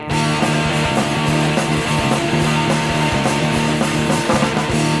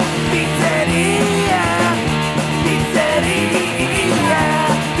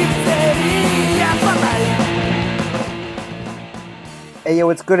Hey yo,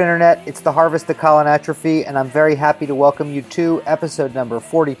 what's good internet? It's the Harvest of Colin Atrophy, and I'm very happy to welcome you to episode number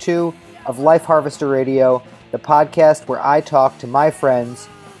 42 of Life Harvester Radio, the podcast where I talk to my friends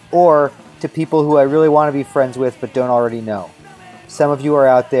or to people who I really want to be friends with but don't already know. Some of you are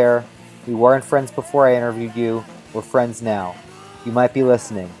out there. We weren't friends before I interviewed you. We're friends now. You might be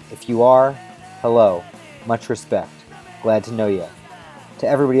listening. If you are, hello. Much respect. Glad to know you. To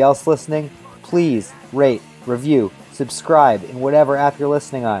everybody else listening, please rate, review, subscribe in whatever app you're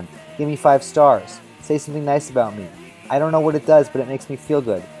listening on. Give me 5 stars. Say something nice about me. I don't know what it does, but it makes me feel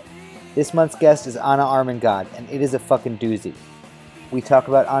good. This month's guest is Ana Armengad, and it is a fucking doozy. We talk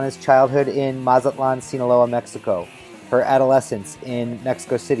about Ana's childhood in Mazatlan, Sinaloa, Mexico. Her adolescence in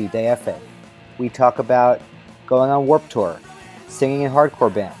Mexico City, DF. We talk about going on Warped Tour, singing in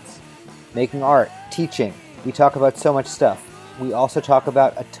hardcore bands, making art, teaching. We talk about so much stuff. We also talk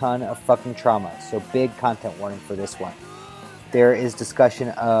about a ton of fucking trauma, so big content warning for this one. There is discussion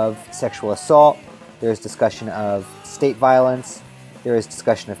of sexual assault, there is discussion of state violence, there is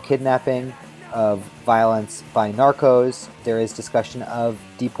discussion of kidnapping, of violence by narcos, there is discussion of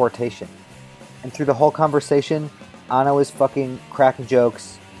deportation. And through the whole conversation, Ana was fucking cracking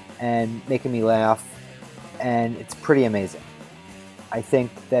jokes and making me laugh, and it's pretty amazing. I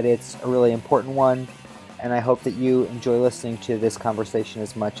think that it's a really important one, and I hope that you enjoy listening to this conversation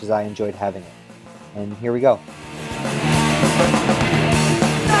as much as I enjoyed having it. And here we go.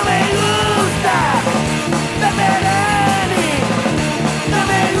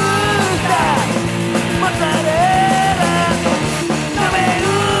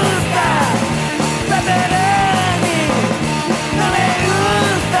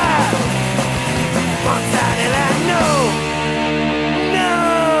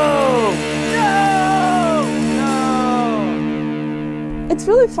 It's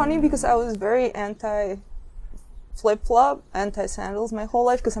really funny because I was very anti-flip-flop, anti-sandals my whole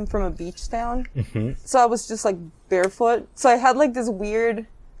life because I'm from a beach town. Mm-hmm. So I was just like barefoot. So I had like this weird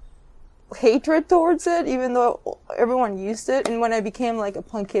hatred towards it, even though everyone used it. And when I became like a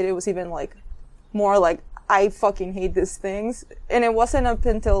punk kid, it was even like more like, I fucking hate these things. And it wasn't up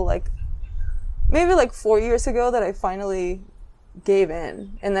until like maybe like 4 years ago that I finally gave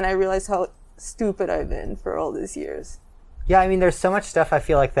in. And then I realized how stupid I've been for all these years. Yeah, I mean, there's so much stuff I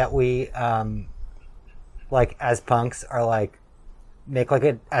feel like that we, like, as punks are, like, make, like,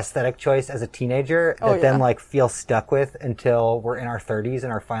 an aesthetic choice as a teenager that then, like, feel stuck with until we're in our 30s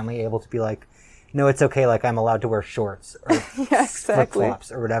and are finally able to be like, no, it's okay, like, I'm allowed to wear shorts or yeah, exactly.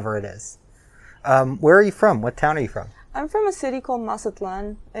 flip-flops or whatever it is. Where are you from? What town are you from? I'm from a city called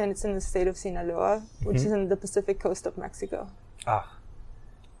Mazatlan, and it's in the state of Sinaloa, which is in the Pacific coast of Mexico. Ah,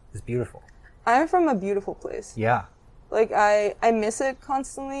 it's beautiful. I'm from a beautiful place. Yeah. Like, I miss it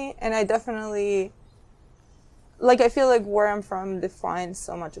constantly, and I definitely, like, I feel like where I'm from defines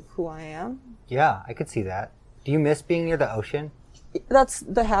so much of who I am. Yeah, I could see that. Do you miss being near the ocean? That's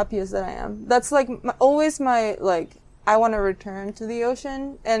the happiest that I am. That's, like, always my, like, I want to return to the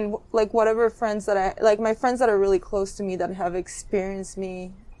ocean, and, like, whatever friends that my friends that are really close to me that have experienced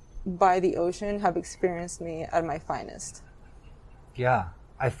me by the ocean have experienced me at my finest. Yeah,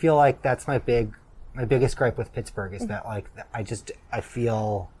 I feel like that's my biggest gripe with Pittsburgh is that, like, I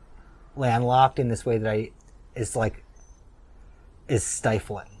feel landlocked in this way that is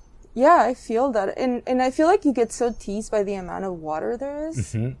stifling. Yeah, I feel that. And I feel like you get so teased by the amount of water there is.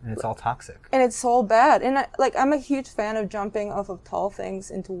 Mm-hmm. And it's all toxic. And it's so bad. And I'm a huge fan of jumping off of tall things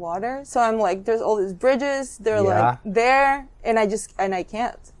into water. So I'm like, there's all these bridges, they're like there, and I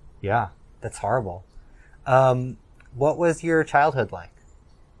can't. Yeah, that's horrible. What was your childhood like?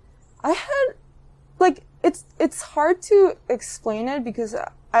 I had, like, it's hard to explain it because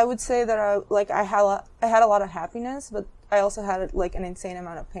I would say that I had a lot of happiness, but I also had like an insane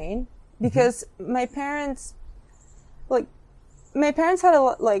amount of pain because my parents had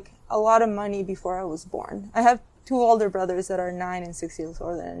a lot of money before I was born. I have 2 older brothers that are 9 and 6 years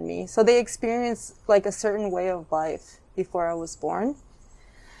older than me, so they experienced like a certain way of life before I was born.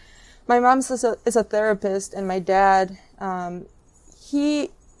 My mom is a therapist, and my dad, he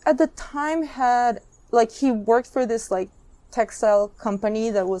at the time had, like, he worked for this, like, textile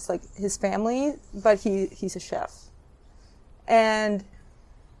company that was, like, his family, but he's a chef. And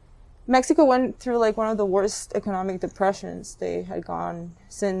Mexico went through, like, one of the worst economic depressions they had gone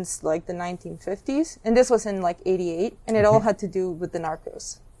since, like, the 1950s. And this was in, like, 88, and it all had to do with the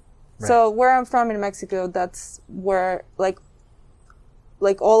narcos. Right. So where I'm from in Mexico, that's where, like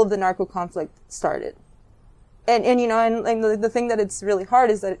all of the narco conflict started. And you know, and the thing that it's really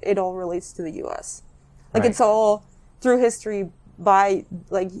hard is that it all relates to the U.S. Like, it's all through history by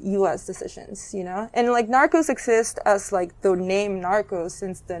like U.S. decisions, you know? And like narcos exist as like the name narcos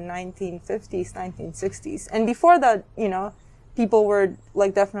since the 1950s, 1960s. And before that, you know, people were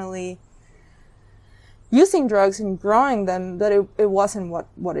like definitely using drugs and growing them, but it wasn't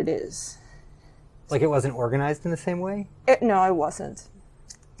what it is. Like it wasn't organized in the same way? No, it wasn't.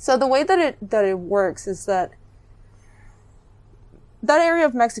 So the way that it works is that area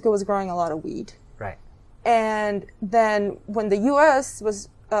of Mexico was growing a lot of weed. Right. And then when the U.S. was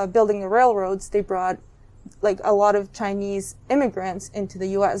building the railroads, they brought like a lot of Chinese immigrants into the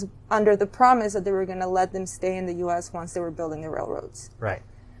U.S. under the promise that they were going to let them stay in the U.S. once they were building the railroads. Right.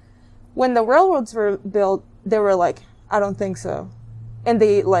 When the railroads were built, they were like, I don't think so. And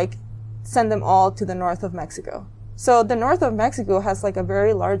they like sent them all to the north of Mexico. So the north of Mexico has like a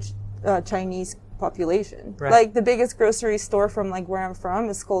very large Chinese population. Right. Like the biggest grocery store from like where I'm from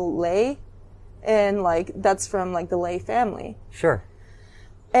is called Lay. And like that's from like the Lay family. Sure.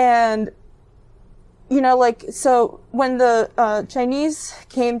 And you know, like, so when the Chinese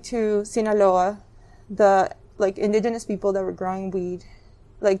came to Sinaloa, the like indigenous people that were growing weed,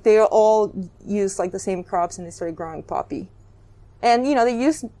 like they all used like the same crops and they started growing poppy. And you know, they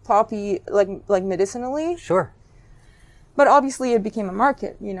used poppy like medicinally. Sure. But obviously it became a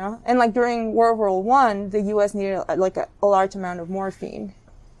market, you know? And like during World War I, the US needed like a large amount of morphine.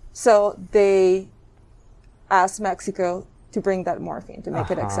 So they asked Mexico to bring that morphine to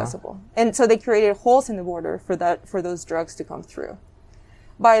make it accessible. And so they created holes in the border for those drugs to come through.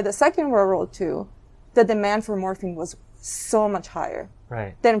 By the Second World War II, the demand for morphine was so much higher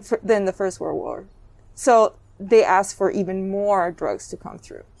than the First World War. So they asked for even more drugs to come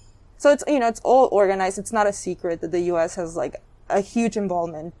through. So it's, you know, it's all organized. It's not a secret that the U.S. has like a huge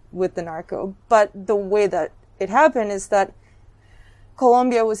involvement with the narco. But the way that it happened is that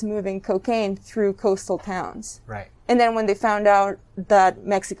Colombia was moving cocaine through coastal towns. Right. And then when they found out that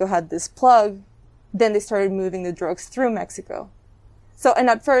Mexico had this plug, then they started moving the drugs through Mexico. So, and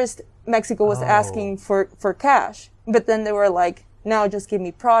at first, Mexico was asking for cash. But then they were like, no, just give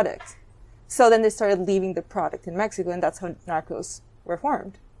me product. So then they started leaving the product in Mexico, and that's how narcos were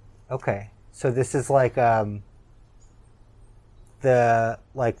formed. Okay. So this is like the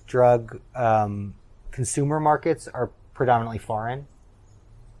like drug consumer markets are predominantly foreign?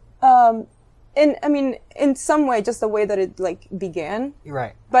 In some way, just the way that it like began.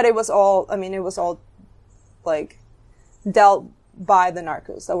 Right. But it was all like dealt by the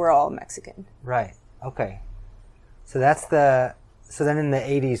narcos that were all Mexican. Right. Okay. So so then in the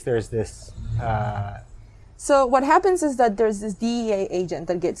 80s there's this So what happens is that there's this DEA agent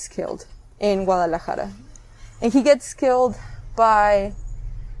that gets killed in Guadalajara. And he gets killed by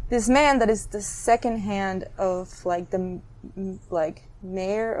this man that is the second hand of like the like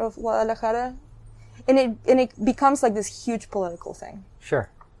mayor of Guadalajara. And it becomes like this huge political thing. Sure.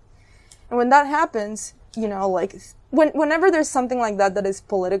 And when that happens, you know, like whenever there's something like that is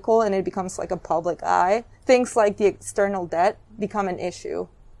political and it becomes like a public eye, things like the external debt become an issue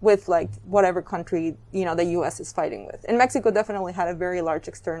with like whatever country, you know, the U.S. is fighting with. And Mexico definitely had a very large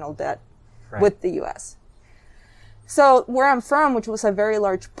external debt with the U.S. So where I'm from, which was a very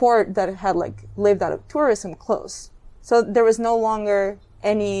large port that had like lived out of tourism, closed. So there was no longer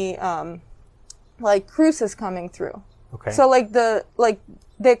any like cruises coming through. Okay. So like the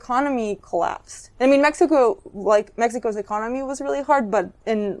economy collapsed. I mean, Mexico's economy was really hard, but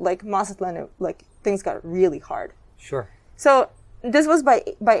in like Mazatlan, things got really hard. Sure. So this was by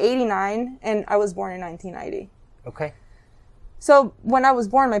 89, and I was born in 1990. Okay. So when I was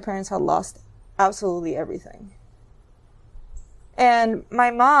born, my parents had lost absolutely everything. And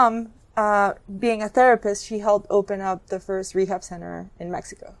my mom, being a therapist, she helped open up the first rehab center in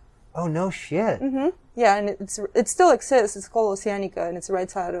Mexico. Oh, no shit. Mm-hmm. Yeah, and it still exists. It's called Oceanica, and it's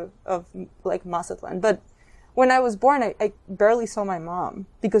right side of like Mazatlan. But when I was born, I barely saw my mom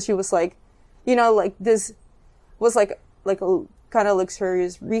because she was like, you know, like this was like a kind of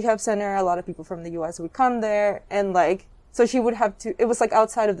luxurious rehab center. A lot of people from the U.S. would come there, and like, so she would have to, it was like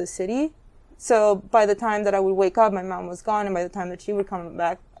outside of the city. So by the time that I would wake up, my mom was gone, and by the time that she would come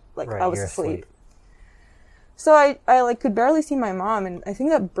back, like I was asleep. So I like could barely see my mom, and I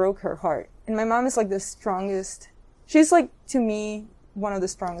think that broke her heart. And my mom is like the strongest, she's like, to me, one of the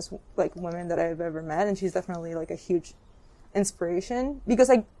strongest like women that I've ever met, and she's definitely like a huge inspiration because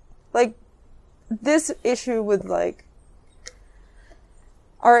like this issue with like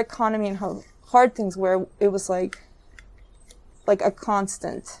our economy and how hard things were, it was like a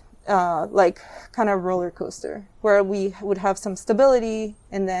constant like kind of roller coaster where we would have some stability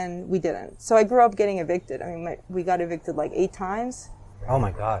and then we didn't. So I grew up getting evicted. I mean, we got evicted like 8 times. Oh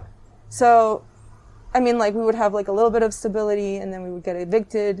my God. So I mean, like, we would have, like, a little bit of stability, and then we would get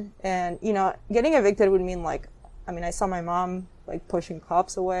evicted. And, you know, getting evicted would mean, like, I mean, I saw my mom, like, pushing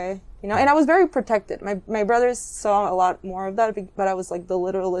cops away, you know, and I was very protected. My brothers saw a lot more of that, but I was, like, the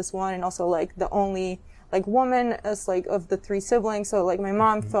littlest one, and also, like, the only, like, woman as, like, of the 3 siblings. So, like, my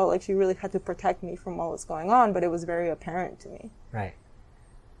mom felt like she really had to protect me from what was going on, but it was very apparent to me. Right.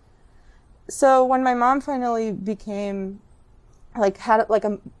 So when my mom finally became, like, had, like,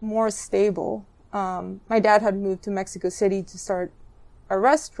 a more stable, my dad had moved to Mexico City to start a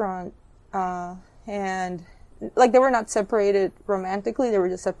restaurant, and, like, they were not separated romantically, they were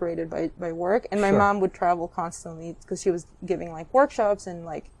just separated by work, and my mom would travel constantly because she was giving, like, workshops and,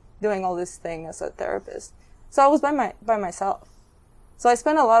 like, doing all this thing as a therapist. So I was by myself. So I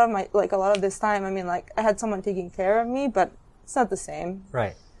spent a lot of this time, I mean, like, I had someone taking care of me, but it's not the same.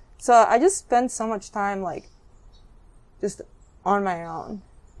 Right. So I just spent so much time, like, just on my own.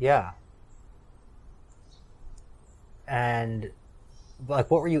 Yeah. And,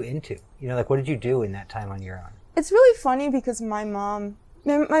 like, what were you into? You know, like, what did you do in that time on your own? It's really funny because my mom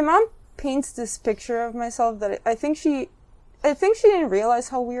paints this picture of myself that I think she didn't realize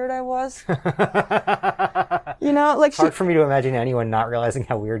how weird I was. You know, like, hard for me to imagine anyone not realizing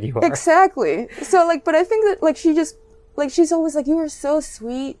how weird you are. Exactly. So, like, but I think that, like, she just, like, she's always like, you were so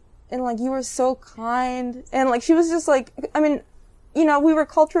sweet and, like, you were so kind. And, like, she was just like, I mean, you know, we were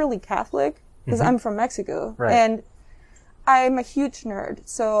culturally Catholic because I'm from Mexico. Right. And I'm a huge nerd.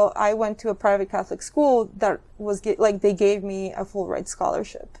 So I went to a private Catholic school that was, like, they gave me a full ride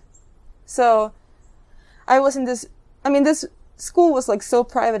scholarship. So I was in this, I mean, this school was, like, so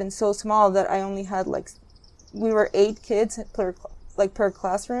private and so small that I only had, like, we were 8 kids per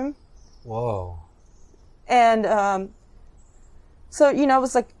classroom. Whoa. And, so, you know, it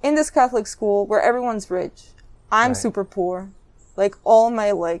was, like, in this Catholic school where everyone's rich. I'm super poor. Like, all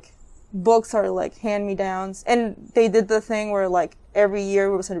my, like, books are, like, hand-me-downs. And they did the thing where, like, every year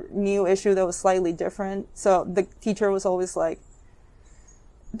was a new issue that was slightly different. So the teacher was always like,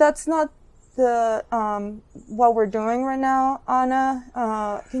 that's not the, what we're doing right now,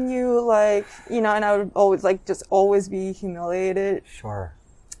 Anna. Can you, like, you know, and I would always, like, just always be humiliated. Sure.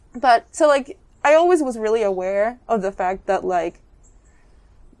 But, so, like, I always was really aware of the fact that, like,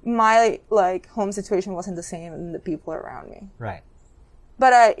 my, like, home situation wasn't the same as the people around me. Right.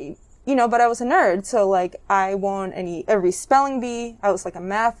 But I was a nerd, so, like, I won every spelling bee. I was, like, a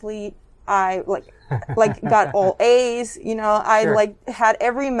mathlete. I, like, got all A's, you know. I, like, had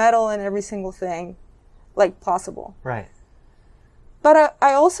every medal and every single thing, like, possible. Right. But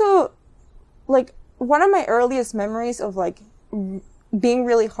I also, like, one of my earliest memories of, like, being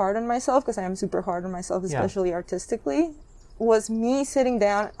really hard on myself, because I am super hard on myself, especially artistically, was me sitting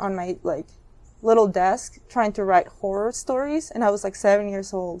down on my, like, little desk trying to write horror stories, and I was, like, 7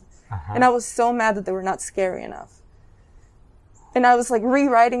 years old. And I was so mad that they were not scary enough. And I was, like,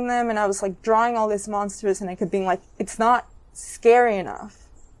 rewriting them, and I was, like, drawing all these monsters, and I kept being like, it's not scary enough.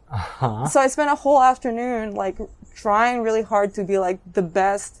 So I spent a whole afternoon, like, trying really hard to be, like, the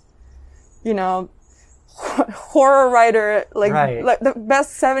best, you know, horror writer, like the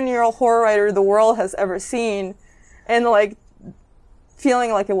best 7-year-old horror writer the world has ever seen, and, like,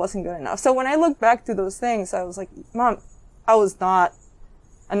 feeling like it wasn't good enough. So when I look back to those things, I was like, Mom, I was not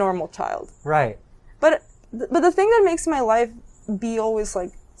a normal child. Right. But the thing that makes my life be always,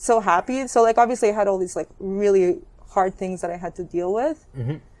 like, so happy, so, like, obviously I had all these, like, really hard things that I had to deal with.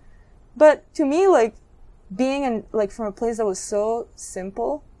 Mm-hmm. But to me, like, being in, like, from a place that was so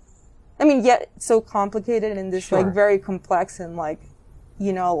simple, I mean, yet so complicated in this, like, very complex and, like,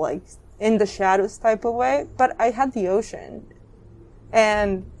 you know, like, in the shadows type of way, but I had the ocean.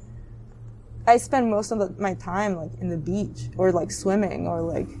 And I spent most of my time, like, in the beach or, like, swimming or,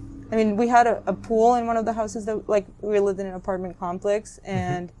 like, I mean, we had a pool in one of the houses that, like, we lived in an apartment complex,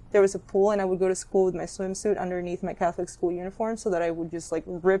 and there was a pool, and I would go to school with my swimsuit underneath my Catholic school uniform so that I would just, like,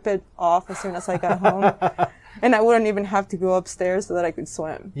 rip it off as soon as I got home. And I wouldn't even have to go upstairs so that I could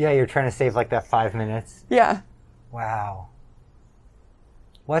swim. Yeah, you're trying to save, like, that 5 minutes. Yeah. Wow.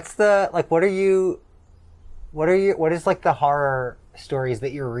 What's the, like, what is, like, the horror stories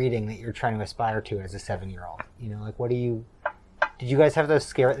that you're reading that you're trying to aspire to as a 7-year-old? You know, like, did you guys have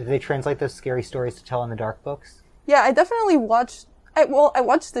did they translate those scary stories to tell in the dark books? Yeah, I definitely watched, I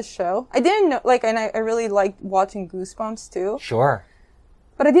watched the show. I didn't know, like, and I really liked watching Goosebumps too. Sure.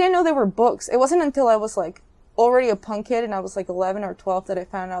 But I didn't know they were books. It wasn't until I was, like, already a punk kid and I was, like, 11 or 12 that I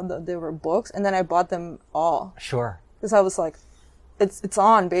found out that they were books, and then I bought them all. Sure. Because I was like, it's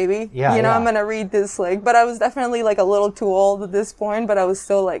on, baby. Yeah, you know, I'm gonna read this, like, but I was definitely, like, a little too old at this point, but I was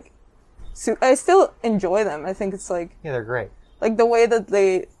still, like, I still enjoy them. I think it's, like... Yeah, they're great. Like, the way that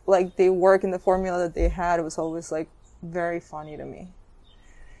they, like they work in the formula that they had was always like very funny to me.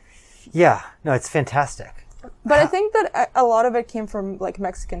 Yeah, no, it's fantastic. But I think that a lot of it came from like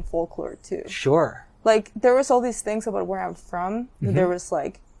Mexican folklore too. Sure. Like there was all these things about where I'm from. Mm-hmm. There was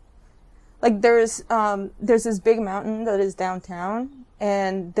like there's this big mountain that is downtown,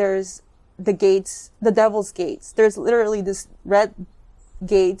 and there's the gates, the Devil's Gates. There's literally this red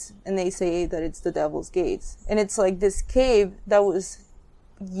gate, and they say that it's the Devil's Gates. And it's like this cave that was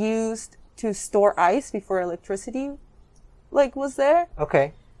used to store ice before electricity like was there.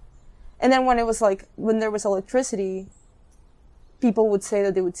 Okay. And then when there was electricity, people would say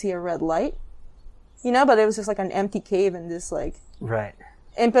that they would see a red light, but it was just like an empty cave and this like... Right.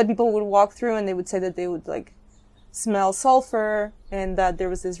 But people would walk through and they would say that they would like smell sulfur and that there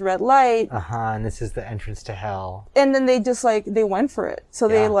was this red light. And this is the entrance to hell. And then they just like, they went for it. So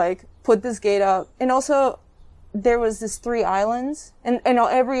they like put this gate up. And also there was this 3 islands and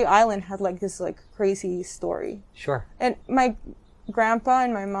every island had like this like crazy story. Sure. And my grandpa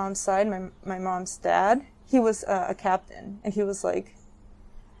and my mom's side, my mom's dad, he was a captain, and he was like,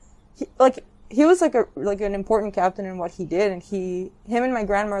 he was an important captain in what he did, and him and my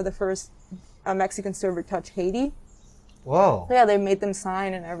grandma are the first Mexicans to ever touch Haiti. Whoa. Yeah, they made them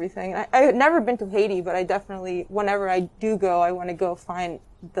sign and everything. I had never been to Haiti, but I definitely, whenever I do go, I want to go find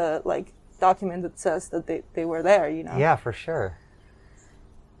the like document that says that they were there, Yeah, for sure.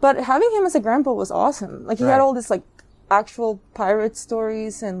 But having him as a grandpa was awesome. Like he had all this like actual pirate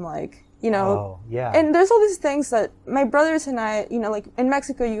stories and like, Oh, yeah. And there's all these things that my brothers and I, like in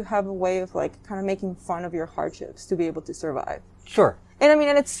Mexico, you have a way of like kind of making fun of your hardships to be able to survive. Sure. And I mean,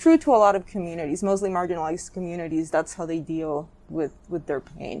 and it's true to a lot of communities, mostly marginalized communities. That's how they deal with their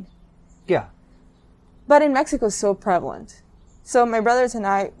pain. Yeah. But in Mexico, it's so prevalent. So my brothers and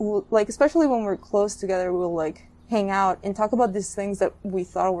I, like, especially when we're close together, we'll like hang out and talk about these things that we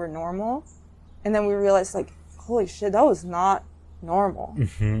thought were normal. And then we realized like, holy shit, that was not normal.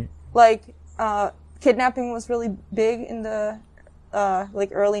 Mm-hmm. Like, kidnapping was really big in the, like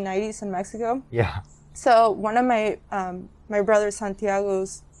early 90s in Mexico. Yeah. So one of my brother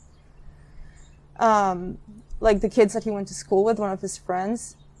Santiago's, like the kids that he went to school with, one of his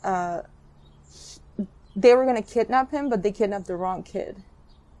friends, they were going to kidnap him, but they kidnapped the wrong kid.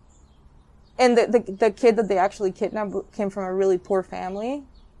 And the kid that they actually kidnapped came from a really poor family.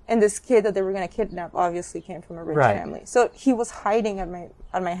 And this kid that they were going to kidnap obviously came from a rich family. So he was hiding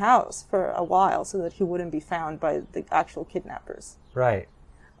at my house for a while so that he wouldn't be found by the actual kidnappers. Right.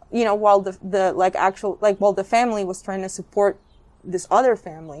 While while the family was trying to support this other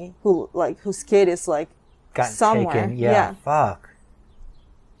family whose kid is like got somewhere. Taken. Yeah. Fuck.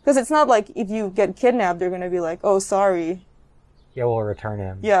 Because it's not like if you get kidnapped, they're going to be like, oh, sorry. Yeah, we'll return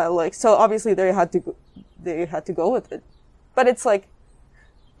him. Yeah, like, so obviously they had to go with it. But it's like,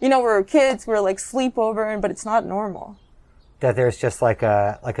 we're kids, we're like sleepover, but it's not normal. That there's just like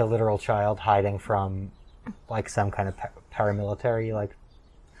a literal child hiding from like some kind of paramilitary, like.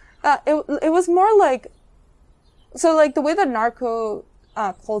 It was more like, so like the way that narco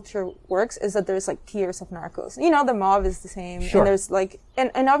culture works is that there's like tiers of narcos. The mob is the same. Sure. And there's like,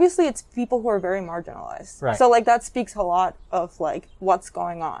 and obviously it's people who are very marginalized. Right. So like that speaks a lot of like what's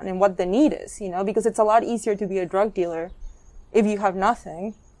going on and what the need is, because it's a lot easier to be a drug dealer if you have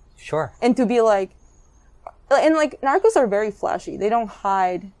nothing. Sure. And to be like, and like narcos are very flashy. They don't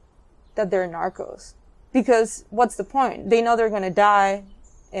hide that they're narcos because what's the point? They know they're going to die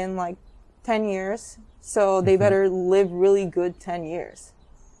in like 10 years. So they better live really good 10 years.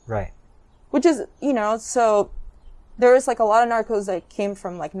 Right. Which is, so there was like a lot of narcos that came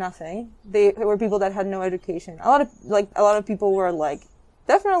from like nothing. They were people that had no education. A lot of people were like,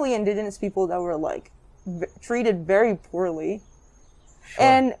 definitely indigenous people that were like treated very poorly.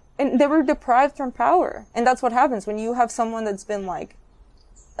 Sure. And they were deprived from power. And that's what happens when you have someone that's been like,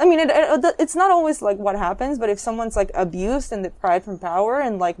 I mean, it's not always like what happens, but if someone's like abused and deprived from power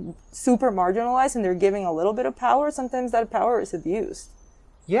and like super marginalized and they're giving a little bit of power, sometimes that power is abused.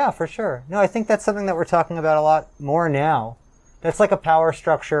 Yeah, for sure. No, I think that's something that we're talking about a lot more now. That's like a power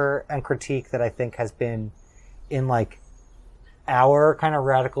structure and critique that I think has been in like our kind of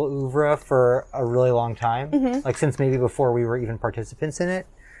radical oeuvre for a really long time. Mm-hmm. Like since maybe before we were even participants in it.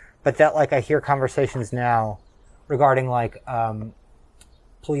 But that like I hear conversations now regarding like,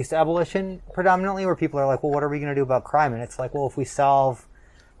 police abolition predominantly, where people are like, well, what are we going to do about crime? And it's like, well, if we solve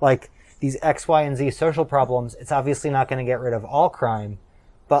like these X, Y, and Z social problems, it's obviously not going to get rid of all crime.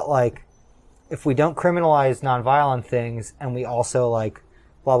 But like, if we don't criminalize nonviolent things and we also like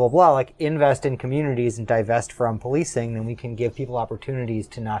blah, blah, blah, like invest in communities and divest from policing, then we can give people opportunities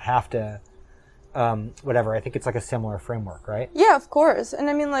to not have to whatever. I think it's like a similar framework, right? Yeah, of course. And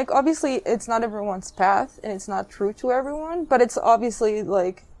I mean, like, obviously it's not everyone's path and it's not true to everyone, but it's obviously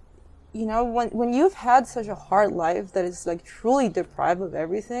like, you know, when you've had such a hard life that is like truly deprived of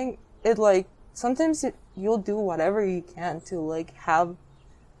everything, it like, sometimes you'll do whatever you can to like have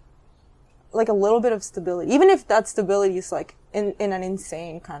like a little bit of stability, even if that stability is like in an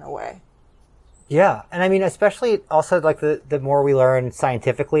insane kind of way. Yeah. And I mean, especially also like the more we learn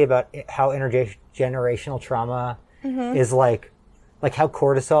scientifically about how intergenerational trauma is like how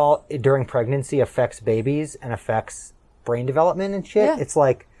cortisol during pregnancy affects babies and affects brain development and shit. Yeah. It's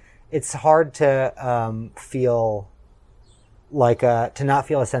like, it's hard to feel like to not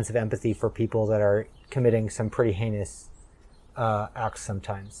feel a sense of empathy for people that are committing some pretty heinous acts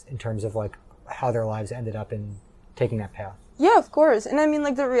sometimes in terms of like how their lives ended up in taking that path. Yeah, of course. And I mean,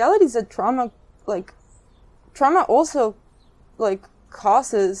 like, the reality is that trauma also like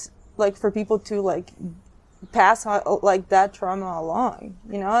causes like for people to like pass like that trauma along,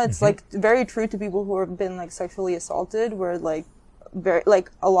 you know. It's like very true to people who have been like sexually assaulted, where like very like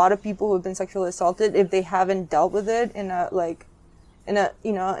a lot of people who have been sexually assaulted, if they haven't dealt with it in a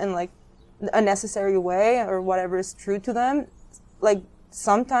you know, in like a necessary way or whatever is true to them, like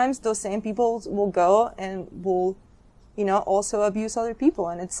sometimes those same people will go and will, you know, also abuse other people.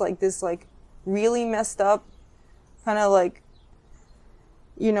 And it's like this like really messed up kind of like,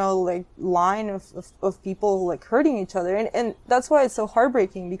 you know, like line of people like hurting each other. And that's why it's so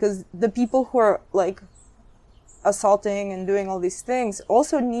heartbreaking, because the people who are like assaulting and doing all these things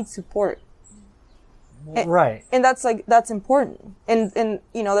also need support. Right. And that's like, that's important. And,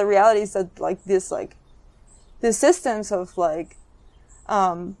 you know, the reality is that like this, like, the systems of like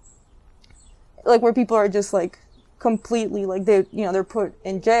where people are just like completely like they, you know, they're put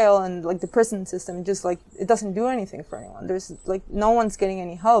in jail, and like the prison system just like, it doesn't do anything for anyone. There's like, no one's getting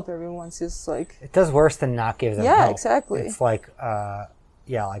any help. Everyone's just like, it does worse than not give them help. Yeah, exactly. It's like,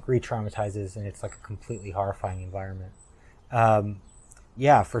 like re-traumatizes, and it's like a completely horrifying environment.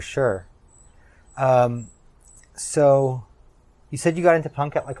 Yeah, for sure. So you said you got into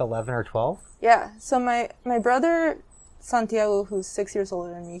punk at like 11 or 12? Yeah. So my brother, Santiago, who's 6 years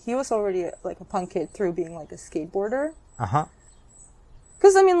older than me, he was already like a punk kid through being like a skateboarder. Uh-huh.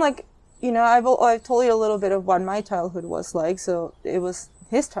 Cause I mean, like, you know, I've told you a little bit of what my childhood was like. So it was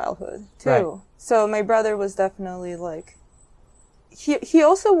his childhood too. Right. So my brother was definitely like, he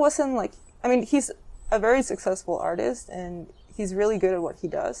also wasn't like, I mean, he's a very successful artist and he's really good at what he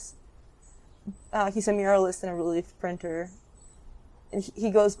does. He's a muralist and a relief printer. And he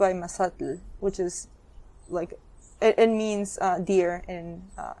goes by Masatl, which is like, it means deer in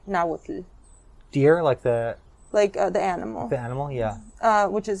Nahuatl. Deer, like the animal. The animal, yeah.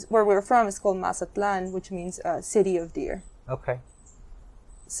 Which is where we're from. It's called Mazatlan, which means city of deer. Okay.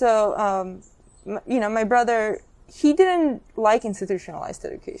 So, you know, my brother, he didn't like institutionalized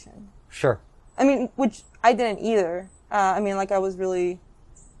education. Sure. I mean, which I didn't either. I mean, like, I was really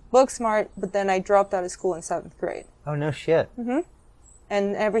book smart, but then I dropped out of school in 7th grade. Oh, no shit. Mm-hmm.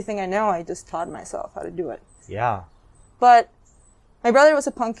 And everything I know, I just taught myself how to do it. Yeah. But my brother was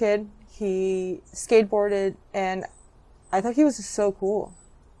a punk kid. He skateboarded, and I thought he was just so cool.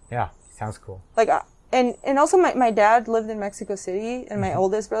 Yeah, sounds cool. Like, and also my dad lived in Mexico City, and my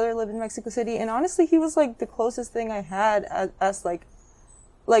oldest brother lived in Mexico City, and honestly, he was like the closest thing I had as like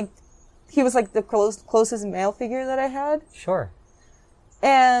he was like the closest male figure that I had. Sure.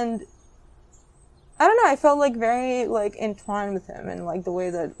 And I don't know, I felt like very like entwined with him, and like the way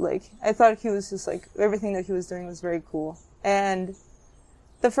that like I thought he was just like everything that he was doing was very cool. And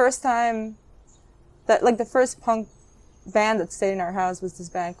the first time that like the first punk band that stayed in our house was this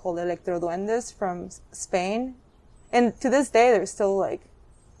band called Electroduendes from Spain, and to this day they're still like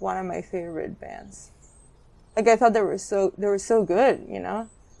one of my favorite bands. Like, I thought they were so good, you know.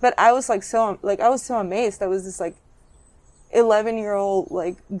 But I was like I was so amazed. I was this like 11-year-old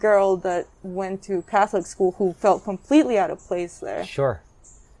like girl that went to Catholic school who felt completely out of place there. Sure.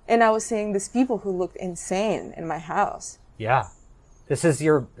 And I was seeing these people who looked insane in my house. Yeah. This is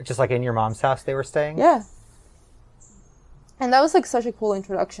just like in your mom's house they were staying? Yeah. And that was like such a cool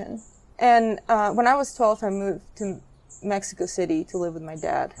introduction. And when I was 12, I moved to Mexico City to live with my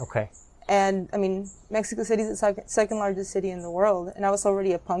dad. Okay. And I mean, Mexico City is the second largest city in the world. And I was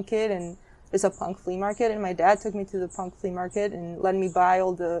already a punk kid, and there's a punk flea market. And my dad took me to the punk flea market and let me buy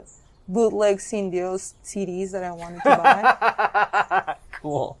all the bootleg Sin Dios CDs that I wanted to buy.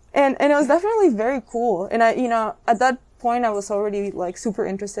 Cool. And it was definitely very cool. And I, you know, at that point, I was already like super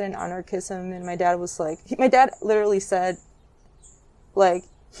interested in anarchism. And my dad was like, my dad literally said, like,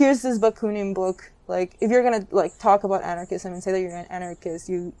 here's this Bakunin book. Like, if you're gonna like talk about anarchism and say that you're an anarchist,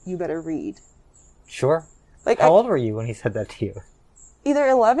 you better read. Sure. Like, How old were you when he said that to you? Either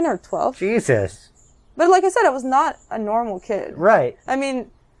 11 or 12. Jesus. But like I said, I was not a normal kid. Right. I mean,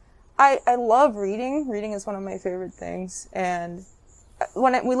 I love reading. Reading is one of my favorite things. And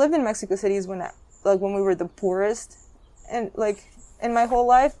we lived in Mexico City is when we were the poorest. And like, in my whole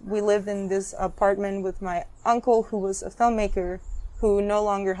life, we lived in this apartment with my uncle, who was a filmmaker, who no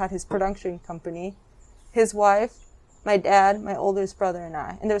longer had his production company, his wife, my dad, my oldest brother, and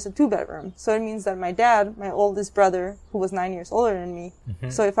I. And there was a 2-bedroom. So it means that my dad, my oldest brother, who was 9 years older than me,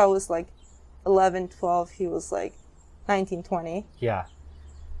 so if I was like 11, 12, he was like 19, 20. Yeah.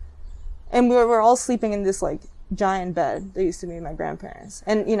 And we were all sleeping in this like giant bed that used to be my grandparents.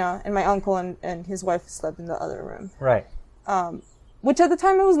 And, you know, and my uncle and his wife slept in the other room. Right. Which at the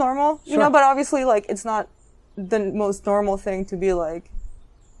time it was normal, you Sure. know, but obviously like it's not the most normal thing to be like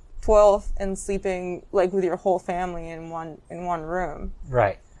 12 and sleeping like with your whole family in one room.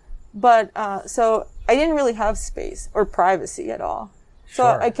 Right. But so I didn't really have space or privacy at all. So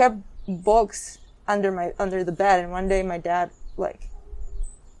Sure. I kept books under the bed, and one day my dad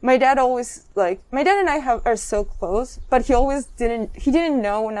always like, my dad and I are so close, but he didn't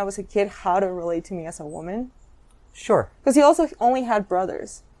know when I was a kid how to relate to me as a woman. Sure. Because he also only had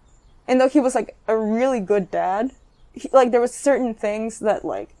brothers. And though he was like a really good dad, like there was certain things that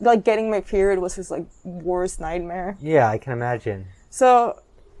like getting my period was his like worst nightmare. Yeah, I can imagine. So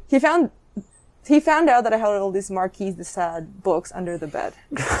he found out that I had all these Marquis de Sade books under the bed.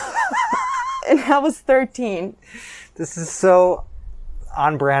 And I was 13. This is so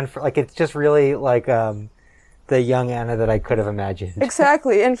on brand for, like, it's just really like the young Anna that I could have imagined.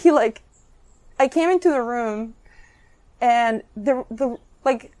 Exactly. And I came into the room, and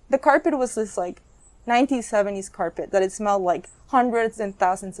the carpet was this like 1970s carpet that it smelled like hundreds and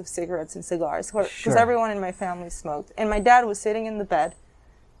thousands of cigarettes and cigars, because Sure. everyone in my family smoked. And my dad was sitting in the bed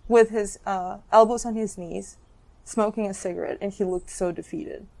with his elbows on his knees, smoking a cigarette, and he looked so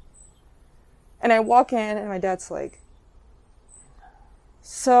defeated. And I walk in, and my dad's like,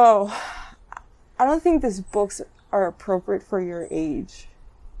 "So, I don't think these books are appropriate for your age."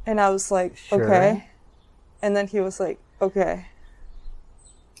 And I was like, Sure. "Okay." And then he was like, "Okay.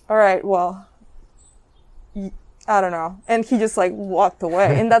 All right, well, I don't know." And he just like walked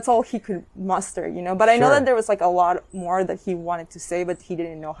away. And that's all he could muster, you know. But I know Sure. that there was like a lot more that he wanted to say, but he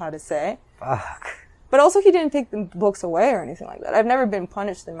didn't know how to say. Fuck. But also he didn't take the books away or anything like that. I've never been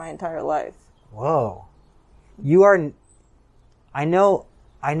punished in my entire life. Whoa. You are... I know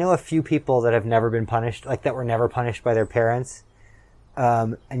a few people that have never been punished, like that were never punished by their parents.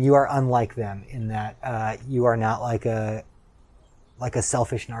 And you are unlike them in that you are not like a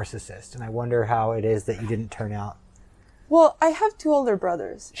selfish narcissist. And I wonder how it is that you didn't turn out. Well, I have 2 older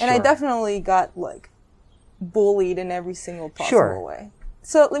brothers, and I Sure. definitely got like bullied in every single possible Sure. way.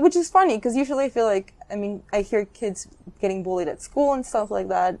 So, like, which is funny, because usually I feel like, I mean, I hear kids getting bullied at school and stuff like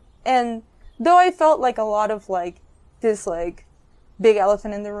that. And though I felt like a lot of like this like big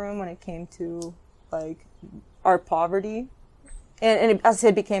elephant in the room when it came to like our poverty, and as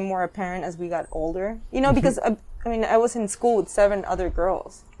it became more apparent as we got older, you know, because I mean, I was in school with 7 other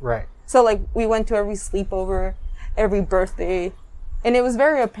girls. Right. So like we went to every sleepover, every birthday, and it was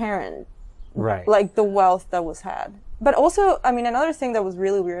very apparent, Right. like the wealth that was had. But also, I mean, another thing that was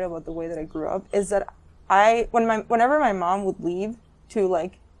really weird about the way that I grew up is that whenever my mom would leave to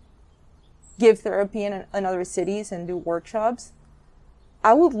like give therapy in other cities and do workshops,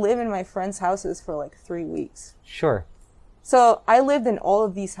 I would live in my friends' houses for like 3 weeks. Sure. So I lived in all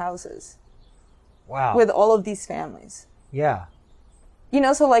of these houses Wow. with all of these families. Yeah. You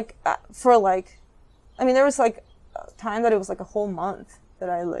know, so like for like, I mean, there was like a time that it was like a whole month that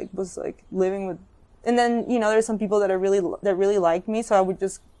I like was like living with, and then, you know, there's some people that really like me, so I would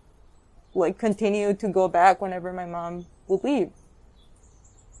just like continue to go back whenever my mom would leave.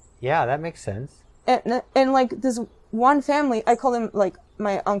 Yeah, that makes sense. And like this one family, I call them like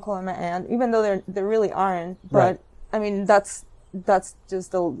my uncle and my aunt, even though they really aren't. But Right. I mean, that's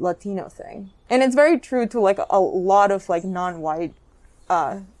just a Latino thing, and it's very true to like a lot of like non-white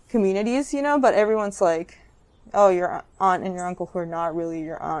communities, you know. But everyone's like, "Oh, your aunt and your uncle who are not really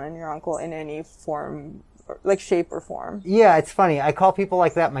your aunt and your uncle in any form, or, like shape or form." Yeah, it's funny. I call people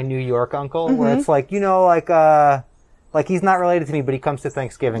like that my New York uncle, where it's like, you know, like he's not related to me, but he comes to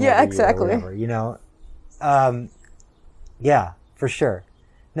Thanksgiving. Yeah, every year or exactly. whatever, you know. Yeah, for sure.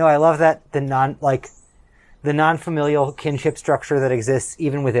 No, I love that the non-familial kinship structure that exists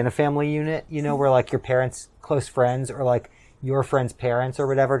even within a family unit, you know, where like your parents' close friends or like your friends' parents or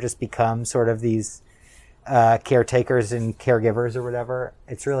whatever just become sort of these caretakers and caregivers or whatever.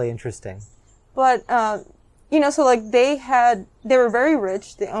 It's really interesting. But so like they were very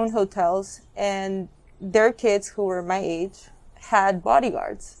rich, they owned hotels, and their kids who were my age had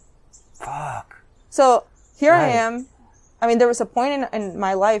bodyguards. Fuck. So here I am. I mean, there was a point in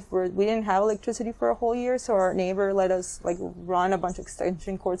my life where we didn't have electricity for a whole year, so our neighbor let us like run a bunch of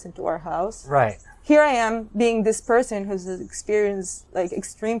extension cords into our house. Right. Here I am being this person who's experienced like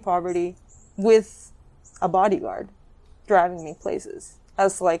extreme poverty with a bodyguard driving me places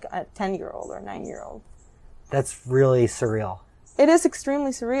as like a 10-year-old or 9-year-old. That's really surreal. It is extremely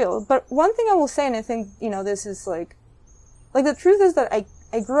surreal. But one thing I will say, and I think, this is like the truth is that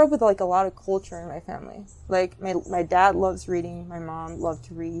I grew up with like a lot of culture in my family. Like my dad loves reading, my mom loved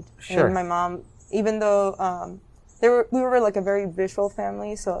to read. Sure. And my mom, even though we were like a very visual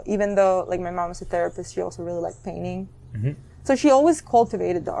family, so even though like my mom was a therapist, she also really liked painting. Mm-hmm. So she always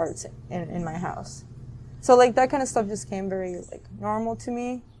cultivated the arts in my house. So like that kind of stuff just came very like normal to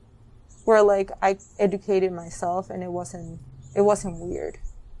me, where like I educated myself and it wasn't weird.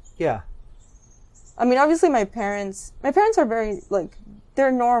 Yeah. I mean, obviously my parents are very like,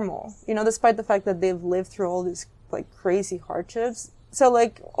 they're normal, despite the fact that they've lived through all these like crazy hardships. So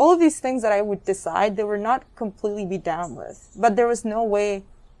like all of these things that I would decide, they were not completely be down with, but there was no way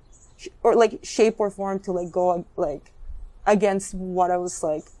or like shape or form to like go like against what I was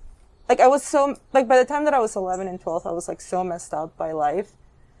like I was so like, by the time that I was 11 and 12, I was like so messed up by life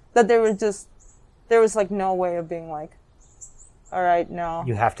that there was like no way of being like, all right, no.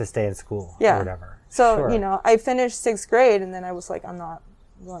 You have to stay in school or whatever. So, Sure. I finished 6th grade and then I was like, I'm not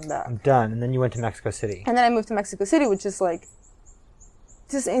going back. I'm done. And then you went to Mexico City. And then I moved to Mexico City, which is like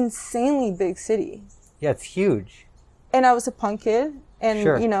this insanely big city. Yeah, it's huge. And I was a punk kid and,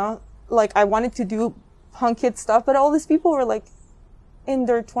 Sure. Like I wanted to do punk kid stuff, but all these people were like in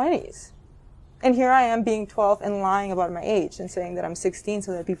their 20s. And here I am being 12 and lying about my age and saying that I'm 16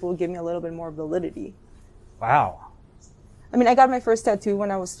 so that people will give me a little bit more validity. Wow. I mean, I got my first tattoo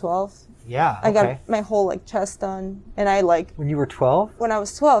when I was 12. Yeah, okay. I got my whole like chest done, and I like when you were 12. When I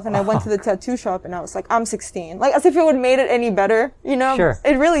was 12, and I went to the tattoo shop, and I was like, I'm 16, like as if it would have made it any better, Sure.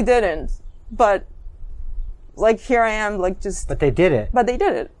 It really didn't, but like here I am, like just. But they did it. But they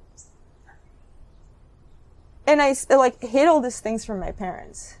did it, and I like hid all these things from my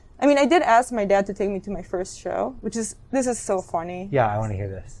parents. I mean, I did ask my dad to take me to my first show, this is so funny. Yeah, I want to hear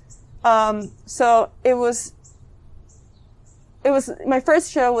this. So it was my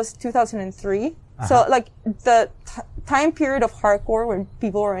first show was 2003. Uh-huh. So like the time period of hardcore when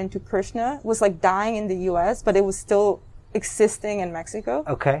people were into Krishna was like dying in the US, but it was still existing in Mexico.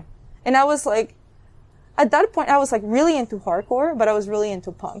 Okay. And I was like, at that point I was like really into hardcore, but I was really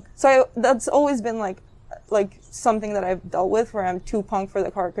into punk. So that's always been like something that I've dealt with, where I'm too punk for the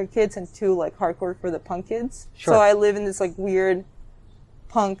hardcore kids and too like hardcore for the punk kids. Sure. So I live in this like weird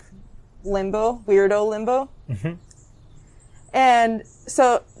punk weirdo limbo. Mm-hmm. And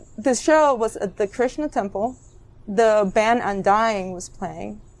so the show was at the Krishna temple. The band Undying was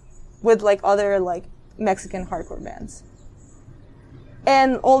playing with like other like Mexican hardcore bands.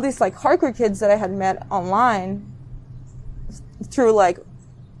 And all these like hardcore kids that I had met online through like,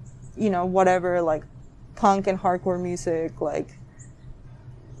 whatever, like punk and hardcore music, like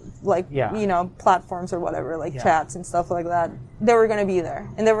yeah. Platforms or whatever, like chats and stuff like that. They were going to be there.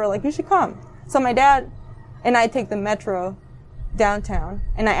 And they were like, you should come. So my dad and I take the metro downtown,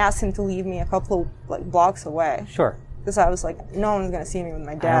 and I asked him to leave me a couple of like blocks away. Sure. Because I was like, no one's gonna see me with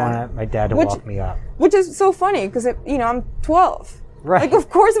my dad. I don't want my dad to walk me up. Which is so funny because I'm 12. Right. Like, of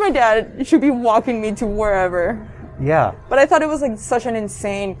course my dad should be walking me to wherever. Yeah. But I thought it was like such an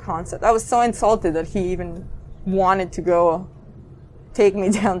insane concept. I was so insulted that he even wanted to go take me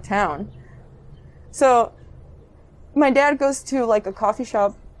downtown. So my dad goes to like a coffee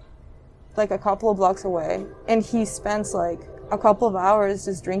shop like a couple of blocks away, and he spends like a couple of hours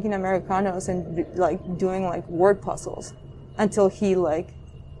just drinking Americanos and like doing like word puzzles until he like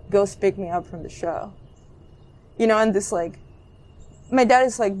goes pick me up from the show. And this like, my dad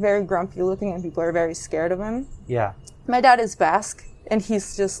is like very grumpy looking and people are very scared of him. Yeah. My dad is Basque and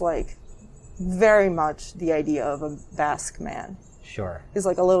he's just like very much the idea of a Basque man. Sure. He's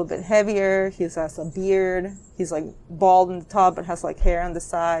like a little bit heavier. He has a beard. He's like bald on the top but has like hair on the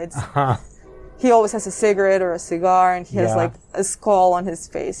sides. Uh-huh. He always has a cigarette or a cigar, and he has like a skull on his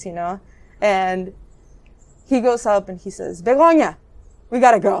face, And he goes up and he says, Begoña, we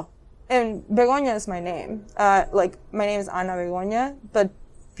gotta go. And Begoña is my name. Like, my name is Ana Begoña, but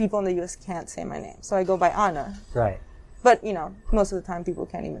people in the U.S. can't say my name. So I go by Ana. Right. But, most of the time people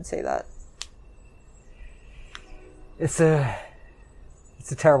can't even say that. It's a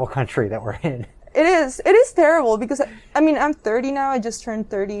terrible country that we're in. It is. It is terrible because, I'm 30 now. I just turned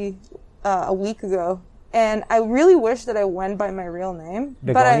 30 a week ago. And I really wish that I went by my real name.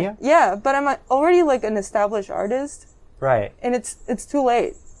 Begonia? But I'm already like an established artist. Right. And it's too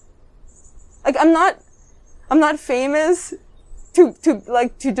late. Like I'm not famous to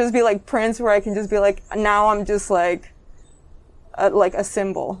just be like Prince, where I can just be like, now I'm just like a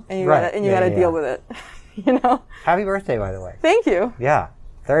symbol, and you gotta deal with it. You know? Happy birthday, by the way. Thank you. Yeah.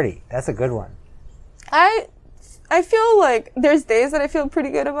 30. That's a good one. I feel like there's days that I feel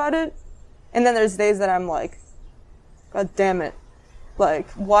pretty good about it, and then there's days that I'm like, God damn it. Like,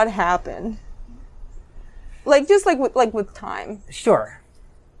 what happened? Like, just with time. Sure.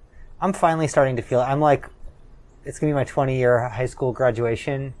 I'm finally starting to feel it. I'm like, it's going to be my 20-year high school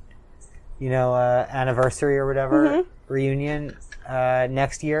graduation, anniversary or whatever, reunion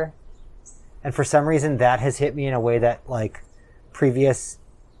next year. And for some reason, that has hit me in a way that, like, previous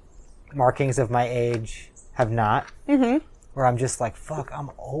markings of my age have not. Mm-hmm. Where I'm just like, fuck, I'm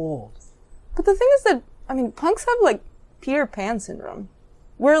old. But the thing is that, I mean, punks have, like, Peter Pan syndrome.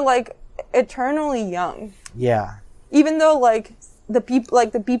 We're, like, eternally young. Yeah. Even though, like, the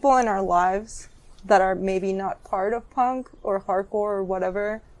people in our lives that are maybe not part of punk or hardcore or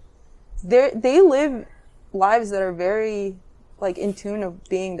whatever, they live lives that are very, like, in tune of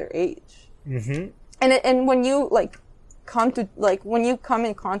being their age. Mm-hmm. And when you, like, when you come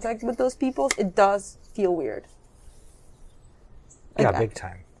in contact with those people, it does feel weird. Like, yeah, big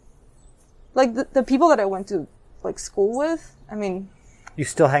time. Like, the people that I went to, like, school with, I mean... You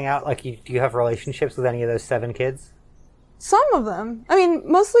still hang out? Like, do you have relationships with any of those 7 kids? Some of them. I mean,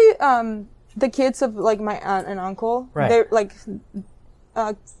 mostly, the kids of, like, my aunt and uncle. Right. They're, like,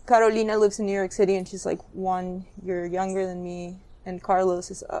 Carolina lives in New York City, and she's, like, 1 year younger than me. And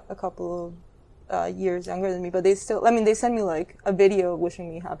Carlos is a couple of years younger than me. But they send me, like, a video wishing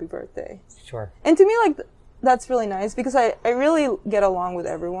me happy birthday. Sure. And to me, like, that's really nice, because I really get along with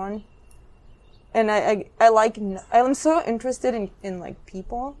everyone. And I'm so interested in like,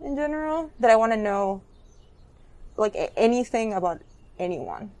 people in general, that I want to know, like, anything about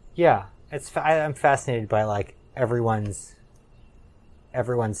anyone. Yeah. I'm fascinated by, like, everyone's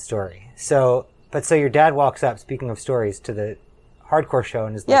story. So your dad walks up, speaking of stories, to the hardcore show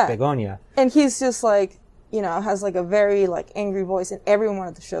and is like, Begonia. And he's just like, has like a very, like, angry voice, and everyone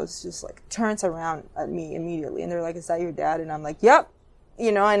at the shows just, like, turns around at me immediately, and they're like, is that your dad? And I'm like, yep.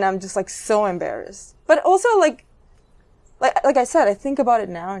 And I'm just, like, so embarrassed. But also, like I said, I think about it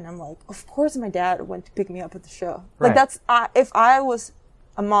now, and I'm like, of course my dad went to pick me up at the show. Right. Like, if I was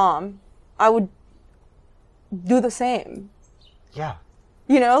a mom, I would do the same. Yeah.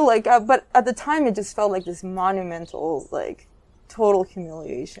 But at the time, it just felt like this monumental, like, total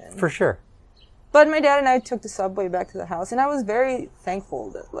humiliation. For sure. But my dad and I took the subway back to the house, and I was very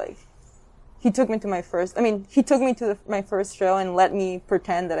thankful that, like, he took me to my first show and let me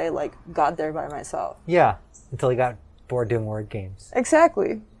pretend that I, like, got there by myself. Yeah, until he got bored doing word games.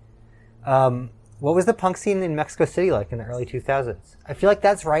 Exactly. What was the punk scene in Mexico City like in the early 2000s? I feel like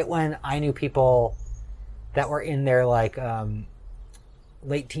that's right when I knew people that were in their, like,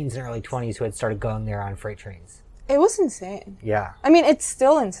 late teens and early 20s who had started going there on freight trains. It was insane. Yeah. I mean, it's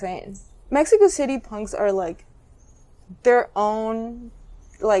still insane. Mexico City punks are, like, their own,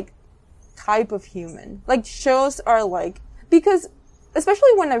 like, type of human. Like, shows are, like, because, especially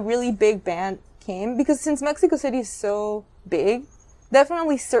when a really big band came, because since Mexico City is so big,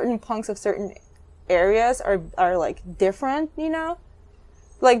 definitely certain punks of certain areas are like, different,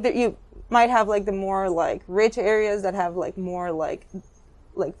 Like, you might have, like, the more, like, rich areas that have, like, more, like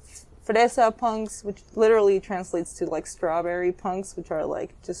fresa punks, which literally translates to, like, strawberry punks, which are,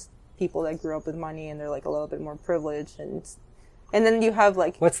 like, just people that grew up with money, and they're, like, a little bit more privileged, and then you have,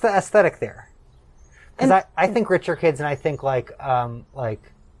 like... What's the aesthetic there? Because I think richer kids, and I think, like kind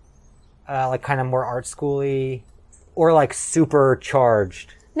of more art schooly, or, like, super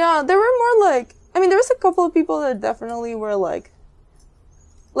charged. No, there were more, like... I mean, there was a couple of people that definitely were, like...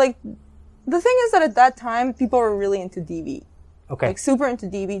 Like, the thing is that at that time, people were really into D-Beat. Okay. Like, super into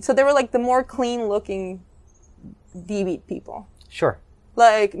D-Beat. So they were, like, the more clean-looking D-Beat people. Sure.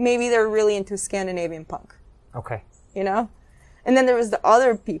 Like, maybe they're really into Scandinavian punk. Okay. And then there was the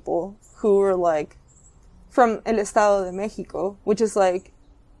other people who were, like, from El Estado de Mexico, which is, like,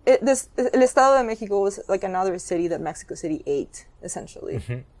 El Estado de Mexico was, like, another city that Mexico City ate, essentially.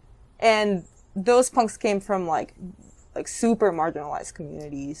 Mm-hmm. And those punks came from, like, super marginalized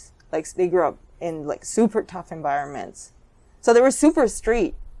communities. Like, they grew up in, like, super tough environments. So they were super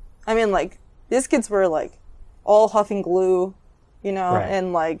street. I mean, like, these kids were, like, all huffing glue, right.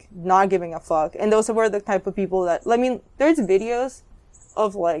 And, like, not giving a fuck. And those were the type of people that, I mean, there's videos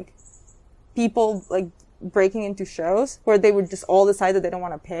of, like, people, like, breaking into shows where they would just all decide that they don't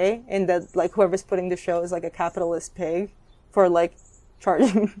want to pay, and that like whoever's putting the show is like a capitalist pig for like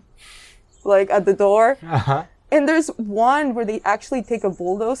charging like at the door. Uh-huh. And there's one where they actually take a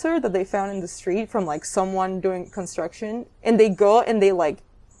bulldozer that they found in the street from like someone doing construction, and they go and they like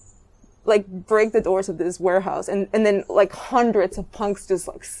break the doors of this warehouse, and then like hundreds of punks just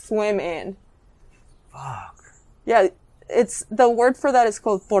like swim in. Fuck. Yeah, it's the word for that is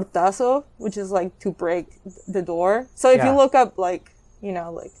called portazo, which is like to break the door. So if you look up like, you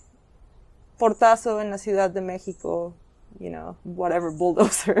know, like portazo en la Ciudad de Mexico, you know, whatever,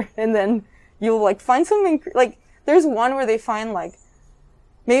 bulldozer, and then you'll like find something like there's one where they find like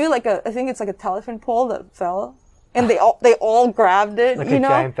maybe like I think it's like a telephone pole that fell. And they all grabbed it, like you know?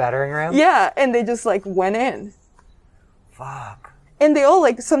 a giant battering ram? Yeah, and they just like went in. Fuck. And they all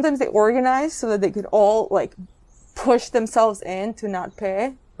like, sometimes they organized so that they could all like push themselves in to not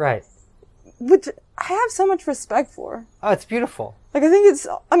pay. Right. Which I have so much respect for. Oh, it's beautiful. Like, I think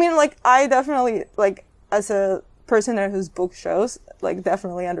like, I definitely, like, as a person who's booked shows, like,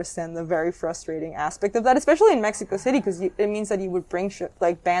 definitely understand the very frustrating aspect of that, especially in Mexico City, because it means that you would bring,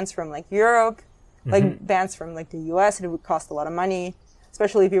 like, bands from, like, Europe, like bands from like the US, and it would cost a lot of money,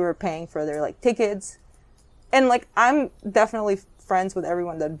 especially if you were paying for their like tickets. And like I'm definitely friends with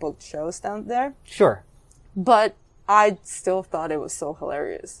everyone that booked shows down there. Sure. But I still thought it was so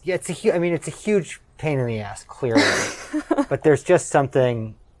hilarious. Yeah, it's a huge pain in the ass, clearly. But there's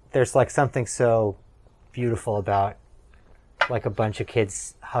something so beautiful about like a bunch of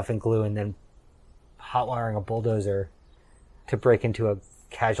kids huffing glue and then hotwiring a bulldozer to break into a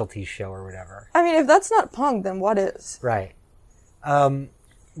casualty show or whatever. I mean, if that's not punk, then what is? Right.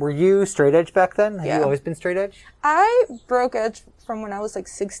 Were you straight edge back then? Have you always been straight edge? I broke edge from when I was like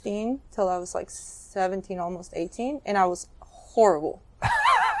 16 till I was like 17, almost 18, and I was horrible.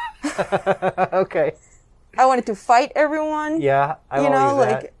 Okay. I wanted to fight everyone. Yeah, I believe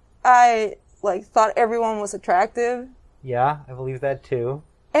that. Like I like thought everyone was attractive. Yeah, I believe that too.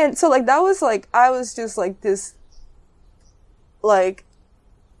 And so like that was like I was just like this like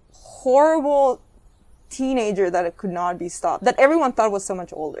horrible teenager that it could not be stopped, that everyone thought was so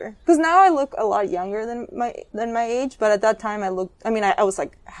much older. Because now I look a lot younger than my age, but at that time I was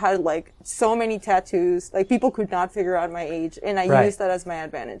like had like so many tattoos, like people could not figure out my age, and I used that as my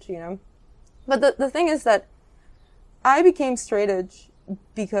advantage, you know. But the thing is that I became straight edge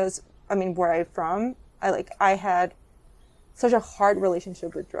because where I'm from, I had such a hard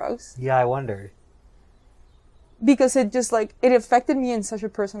relationship with drugs. Yeah, I wondered. Because it just like, it affected me in such a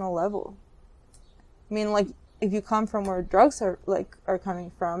personal level. I mean, like, if you come from where drugs are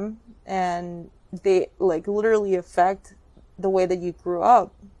coming from, and they like literally affect the way that you grew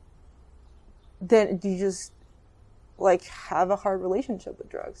up, then you just like have a hard relationship with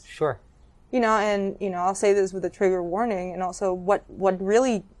drugs. Sure. And I'll say this with a trigger warning, and also what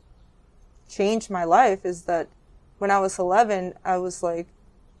really changed my life is that when I was 11, I was like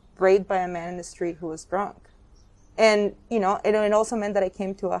raped by a man in the street who was drunk. And, it also meant that I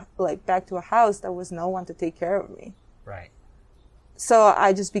came to back to a house that was no one to take care of me. Right. So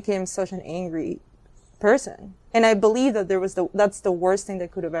I just became such an angry person. And I believe that that's the worst thing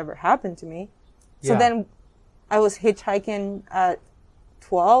that could have ever happened to me. So then I was hitchhiking at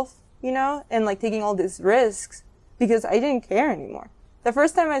 12, and like taking all these risks because I didn't care anymore. The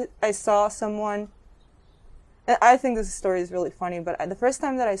first time I saw someone, and I think this story is really funny, but the first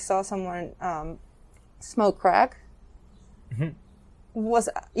time that I saw someone, smoke crack was,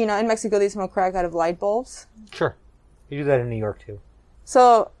 in Mexico they smoke crack out of light bulbs. Sure. You do that in New York too.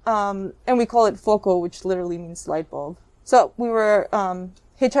 So, and we call it foco, which literally means light bulb. So we were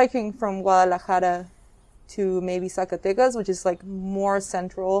hitchhiking from Guadalajara to maybe Zacatecas, which is like more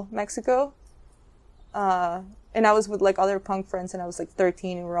central Mexico. And I was with like other punk friends, and I was like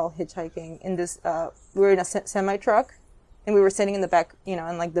 13, and we were all hitchhiking in this, we were in a semi-truck, and we were sitting in the back, in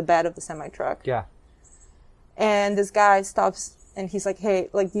like the bed of the semi-truck. Yeah. And this guy stops, and he's like, hey,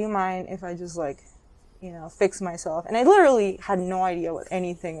 like, do you mind if I just like, fix myself? And I literally had no idea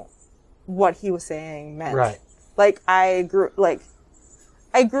what he was saying meant. Right. Like, I grew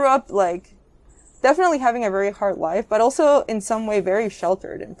up like definitely having a very hard life, but also in some way very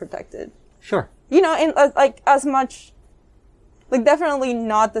sheltered and protected. Sure. In like as much, like definitely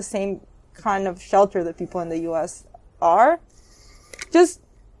not the same kind of shelter that people in the US are. Just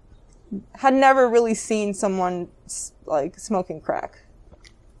had never really seen someone like smoking crack.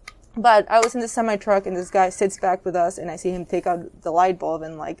 But I was in the semi-truck, and this guy sits back with us, and I see him take out the light bulb,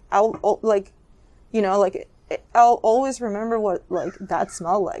 and like, I'll always remember what like that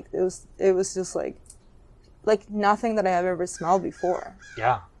smelled like. It was just like nothing that I have ever smelled before.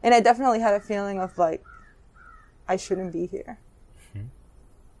 Yeah. And I definitely had a feeling of like I shouldn't be here. Mm-hmm.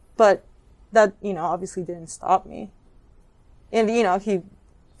 But that, you know, obviously didn't stop me. And, you know, he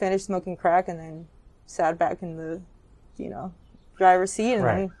finished smoking crack and then sat back in the, you know, driver's seat and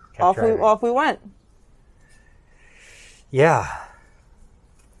then off we went. Yeah.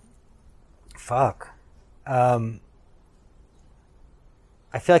 Fuck.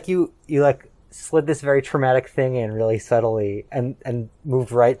 I feel like you like slid this very traumatic thing in really subtly and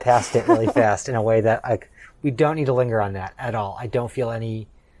moved right past it really fast in a way that like we don't need to linger on that at all. I don't feel any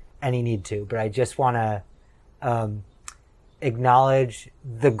need to, but I just want to acknowledge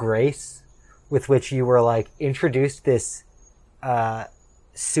the grace with which you were like introduced this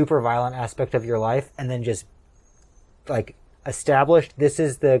super violent aspect of your life and then just like established this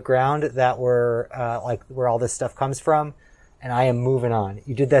is the ground that we're like where all this stuff comes from. And I am moving on.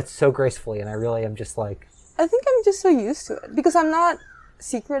 You did that so gracefully, and I really am just like... I think I'm just so used to it, because I'm not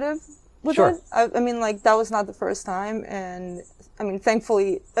secretive with it. I mean, like, that was not the first time, and, I mean,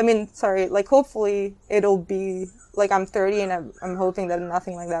 hopefully it'll be, like, I'm 30, and I'm hoping that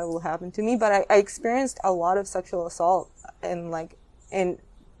nothing like that will happen to me, but I experienced a lot of sexual assault, up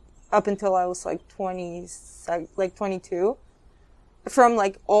until I was, like, 22, from,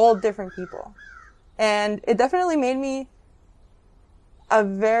 like, all different people. And it definitely made me a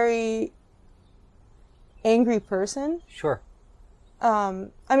very angry person. Sure. I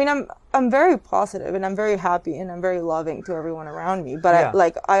mean, I'm very positive and I'm very happy and I'm very loving to everyone around me. But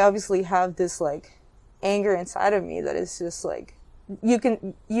I obviously have this like anger inside of me that is just like, you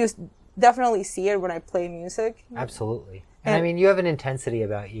definitely see it when I play music. Absolutely. And I mean, you have an intensity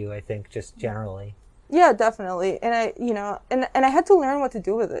about you, I think, just generally. Yeah, definitely. And I had to learn what to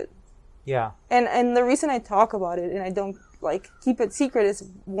do with it. Yeah. And the reason I talk about it and I don't like keep it secret is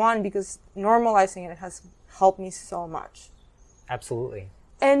one, because normalizing it has helped me so much. Absolutely.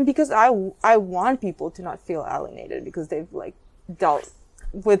 And because I want people to not feel alienated because they've like dealt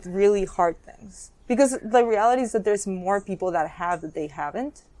with really hard things. Because the reality is that there's more people that have that they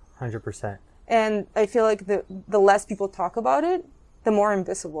haven't. 100%. And I feel like the less people talk about it, the more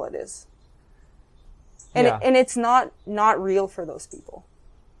invisible it is. And and it's not real for those people.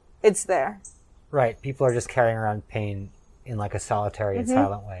 It's there. Right. People are just carrying around pain in like a solitary and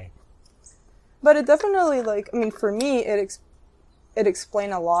silent way. But it definitely like, I mean, for me, it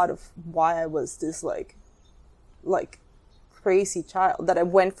explained a lot of why I was this like crazy child, that I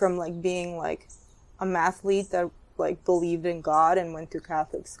went from like being like a mathlete that like believed in God and went to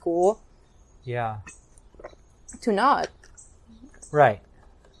Catholic school. Yeah. To not. Right.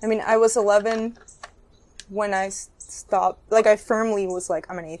 I mean, I was 11 when I stopped, like I firmly was like,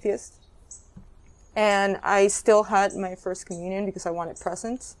 I'm an atheist. And I still had my first communion because I wanted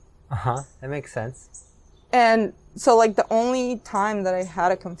presents. Uh-huh. That makes sense. And so, like, the only time that I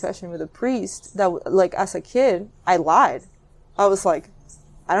had a confession with a priest, that, like, as a kid, I lied. I was like,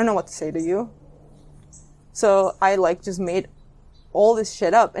 I don't know what to say to you. So I, like, just made all this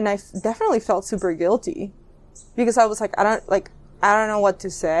shit up. And I definitely felt super guilty. Because I was like, I don't know what to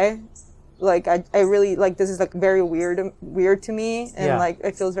say. Like, I really, like, this is, like, very weird to me. And, like,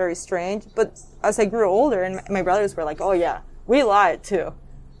 it feels very strange. But as I grew older, and my brothers were like, oh, yeah, we lied, too.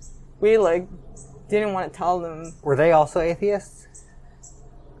 We, like, didn't want to tell them. Were they also atheists?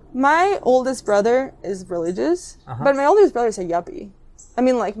 My oldest brother is religious. But my oldest brother is a yuppie. I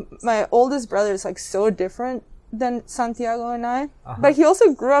mean, like, my oldest brother is, like, so different than Santiago and I. But he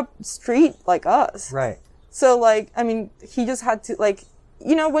also grew up street like us. Right. So, like, I mean, he just had to, like...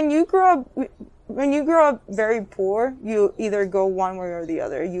 You know, when you grow up very poor, you either go one way or the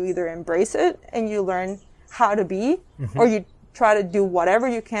other. You either embrace it and you learn how to be, or you try to do whatever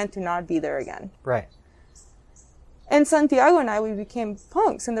you can to not be there again. Right. And Santiago and I, we became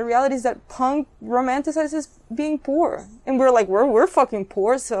punks. And the reality is that punk romanticizes being poor. And we're like, we're fucking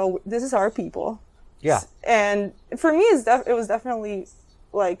poor, so this is our people. Yeah. And for me, it was definitely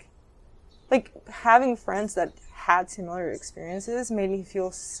like having friends that had similar experiences made me feel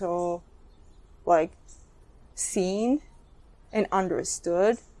so like seen and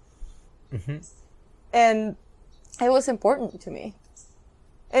understood. And it was important to me.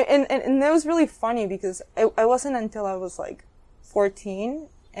 And it was really funny because I wasn't until I was like 14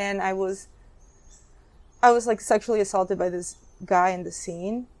 and I was like sexually assaulted by this guy in the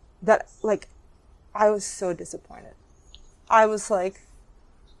scene that like I was so disappointed. I was like,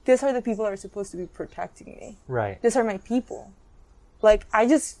 these are the people that are supposed to be protecting me. Right. These are my people. Like, I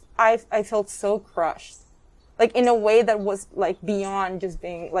felt so crushed. Like, in a way that was, like, beyond just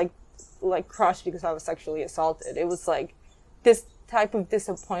being, like crushed because I was sexually assaulted. It was, like, this type of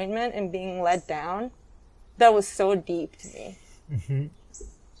disappointment and being let down that was so deep to me.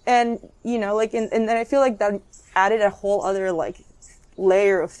 And, you know, like, and then I feel like that added a whole other, like,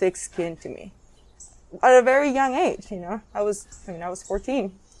 layer of thick skin to me. At a very young age, you know? I was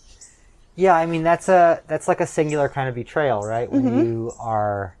 14. Yeah, I mean, that's like a singular kind of betrayal, right? When you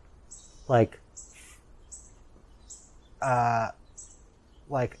are, like,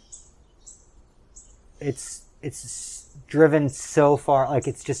 it's driven so far, like,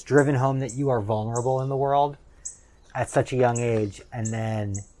 it's just driven home that you are vulnerable in the world at such a young age, and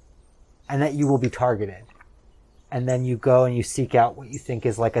that you will be targeted. And then you go and you seek out what you think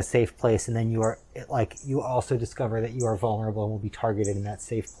is like a safe place, and then you also discover that you are vulnerable and will be targeted in that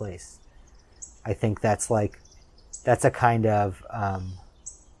safe place. I think that's a kind of,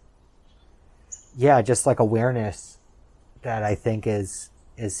 just like awareness that I think is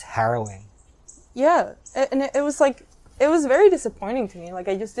harrowing. Yeah. And it was very disappointing to me. Like,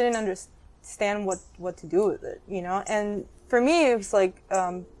 I just didn't understand what to do with it, you know? And for me, it was like,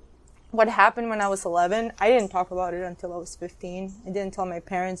 what happened when I was 11, I didn't talk about it until I was 15. I didn't tell my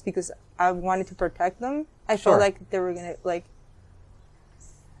parents because I wanted to protect them. I felt like they were gonna, like,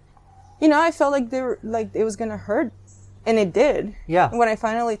 you know, I felt like they were, like, it was gonna hurt. And it did. Yeah. And when I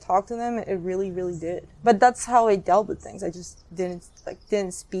finally talked to them, it really, really did. But that's how I dealt with things. I just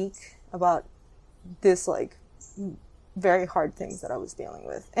didn't speak about this, like, very hard things that I was dealing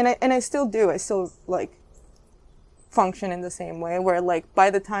with. And I still do. I still, like, function in the same way where, like, by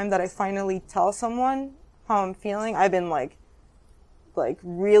the time that I finally tell someone how I'm feeling, I've been like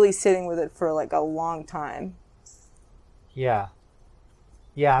really sitting with it for like a long time. Yeah,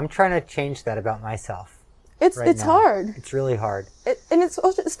 I'm trying to change that about myself. It's hard. It's really hard. And it's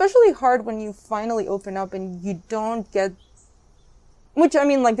especially hard when you finally open up and you don't get, which, I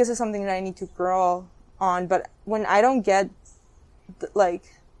mean, like, this is something that I need to grow on, but when I don't get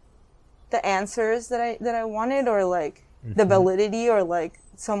the answers that I wanted, or like the validity, or like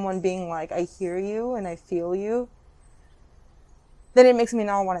someone being like, I hear you and I feel you, then it makes me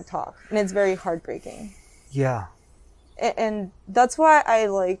not want to talk. And it's very heartbreaking. Yeah. And that's why I,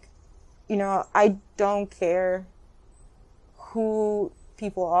 like, you know, I don't care who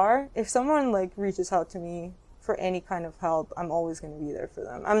people are. If someone, like, reaches out to me for any kind of help, I'm always going to be there for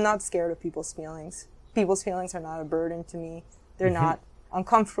them. I'm not scared of people's feelings. People's feelings are not a burden to me. They're not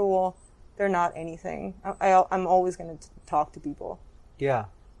uncomfortable. They're not anything. I'm always going to talk to people. Yeah.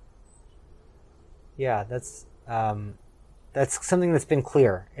 Yeah, that's something that's been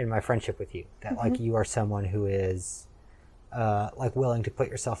clear in my friendship with you. That, like, you are someone who is, like, willing to put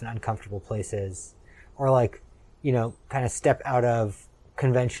yourself in uncomfortable places, or, like, you know, kind of step out of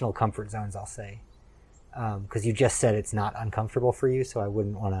conventional comfort zones, I'll say. Because you just said it's not uncomfortable for you, so I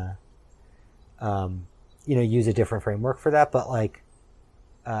wouldn't want to, you know, use a different framework for that. But, like,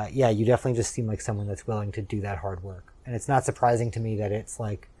 you definitely just seem like someone that's willing to do that hard work. And it's not surprising to me that it's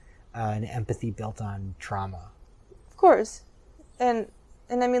like an empathy built on trauma. Of course. And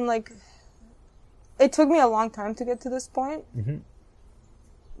I mean, like, it took me a long time to get to this point.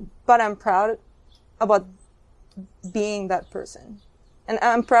 But I'm proud about being that person. And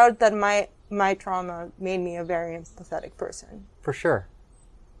I'm proud that my trauma made me a very empathetic person. For sure.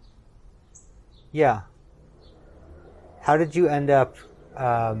 Yeah. How did you end up...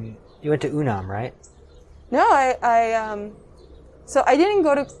 you went to UNAM, right? No, so I didn't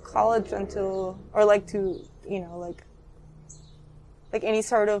go to college until, or like to, you know, like any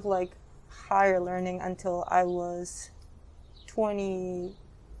sort of like higher learning until I was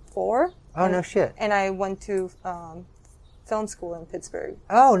 24. Oh, no shit. And I went to film school in Pittsburgh.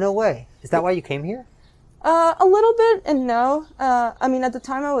 Oh, no way. Is that why you came here? A little bit, and no. I mean, at the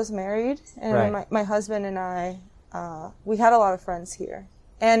time I was married, and right. my husband and I, we had a lot of friends here.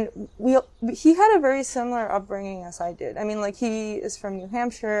 And he had a very similar upbringing as I did. I mean, like, he is from New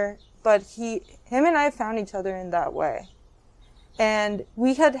Hampshire, but him and I found each other in that way. And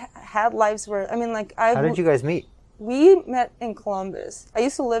we had lives where, I mean, like, How did you guys meet? We met in Columbus. I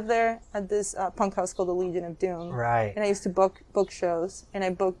used to live there at this punk house called the Legion of Doom. Right. And I used to book shows, and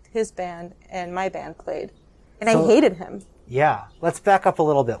I booked his band, and my band played. And I hated him. Yeah. Let's back up a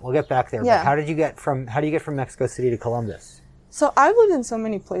little bit. We'll get back there. Yeah. But how do you get from Mexico City to Columbus? So I've lived in so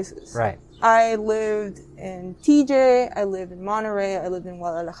many places. Right. I lived in TJ, I lived in Monterey, I lived in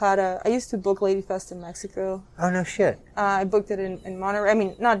Guadalajara. I used to book Lady Fest in Mexico. Oh, no shit. I booked it in Monterey. I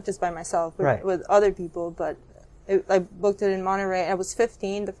mean, not just by myself, but with other people, but I booked it in Monterey. I was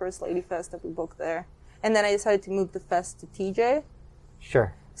 15, the first Lady Fest that we booked there. And then I decided to move the fest to TJ.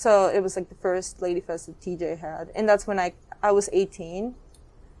 Sure. So it was like the first Lady Fest that TJ had. And that's when I was 18.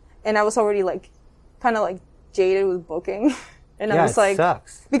 And I was already like, kind of like jaded with booking. And I was like,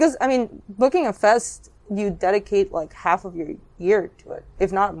 sucks. Because, I mean, booking a fest you dedicate like half of your year to it,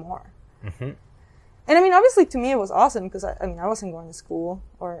 if not more. Mm-hmm. And I mean, obviously, to me, it was awesome because I wasn't going to school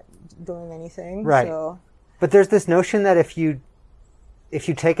or doing anything. Right. So. But there's this notion that if you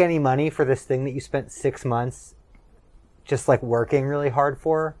take any money for this thing that you spent 6 months just like working really hard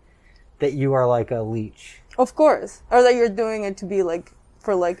for, that you are like a leech. Of course. Or that you're doing it to be like,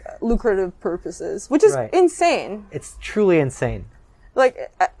 for like lucrative purposes, which is insane. It's truly insane.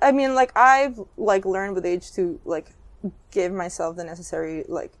 Like, I mean, like I've like learned with age to like give myself the necessary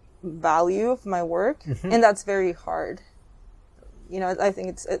like value of my work. Mm-hmm. And that's very hard. You know, I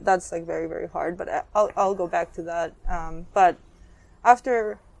think that's like very, very hard, but I'll go back to that. But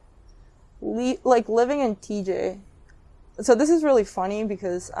after living in TJ, so this is really funny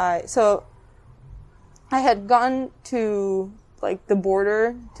because I had gone to like the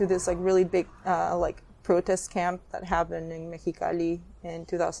border to this like really big like protest camp that happened in Mexicali in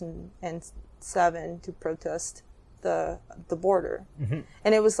 2007 to protest the border. Mm-hmm.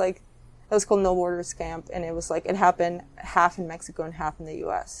 And it was called No Borders Camp, and it was like it happened half in Mexico and half in the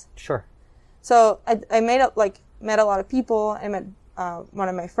U.S. Sure. So I met a lot of people. I met one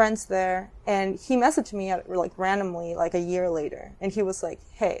of my friends there, and he messaged me like randomly like a year later, and he was like,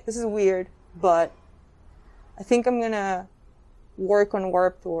 "Hey, this is weird, but I think I'm gonna work on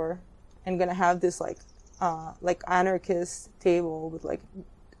Warped Tour and gonna have this like anarchist table with like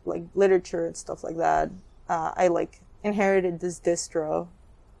literature and stuff like that. I like inherited this distro.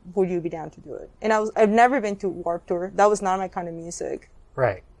 Would you be down to do it?" And I've never been to Warped Tour. That was not my kind of music.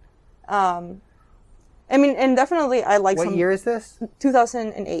 Right. I mean, and definitely I like What year is this?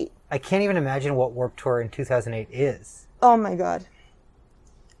 2008. I can't even imagine what Warped Tour in 2008 is. Oh my God.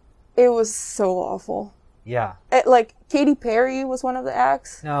 It was so awful. Yeah. Like, Katy Perry was one of the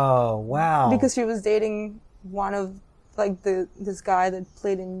acts. Oh, wow. Because she was dating one of, like, this guy that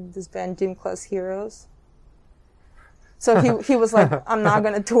played in this band, Gym Class Heroes. So he was like, "I'm not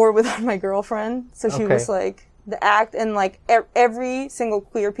going to tour without my girlfriend." So she was like, the act, and like every single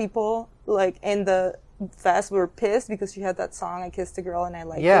queer people, like, in the fest were pissed because she had that song, "I Kissed a Girl and I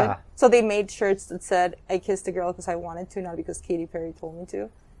Liked It." So they made shirts that said, "I kissed a girl because I wanted to, not because Katy Perry told me to."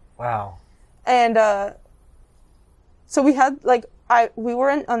 Wow. And so we had we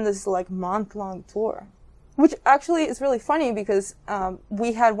were on this like month-long tour, which actually is really funny because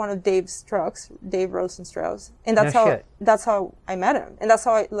we had one of Dave's trucks, Dave Rosenstrauss, and that's how I met him, and that's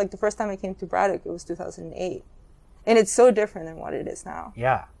how the first time I came to Braddock, it was 2008, and it's so different than what it is now.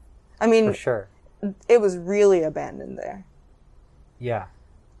 Yeah. I mean, for sure. It was really abandoned there. Yeah.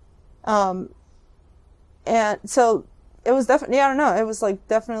 And so it was definitely, I don't know, it was like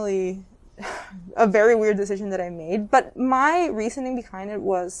definitely a very weird decision that I made. But my reasoning behind it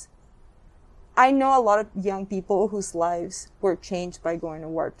was, I know a lot of young people whose lives were changed by going to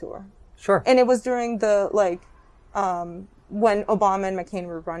Warped Tour. Sure. And it was during the, when Obama and McCain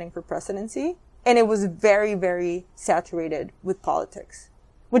were running for presidency. And it was very, very saturated with politics,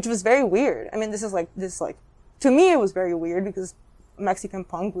 which was very weird. I mean, to me, it was very weird because Mexican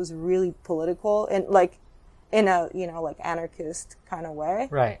punk was really political and in a, anarchist kind of way.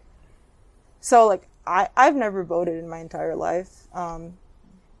 Right. So I've never voted in my entire life,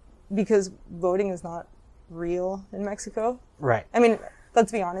 because voting is not real in Mexico. Right. I mean,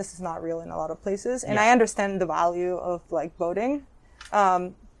 let's be honest, it's not real in a lot of places. And I understand the value of voting.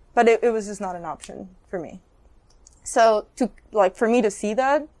 But it was just not an option for me. So for me to see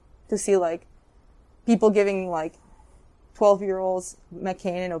that, to see people giving 12-year-olds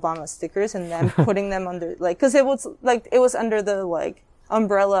McCain and Obama stickers and then putting them under cause it was under the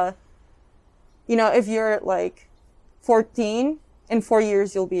umbrella, if you're 14, in 4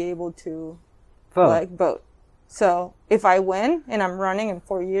 years you'll be able to vote. So if I win and I'm running in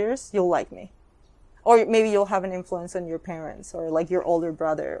 4 years, you'll like me. Or maybe you'll have an influence on your parents or your older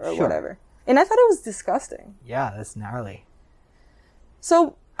brother or whatever. And I thought it was disgusting. Yeah, that's gnarly.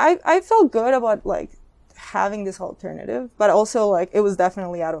 So I felt good about having this alternative, but also it was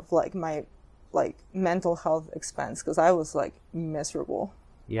definitely out of my mental health expense because I was miserable.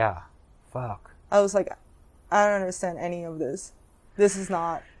 Yeah. Fuck. I was I don't understand any of this. This is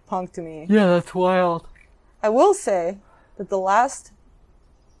not punk to me. Yeah, that's wild. I will say that the last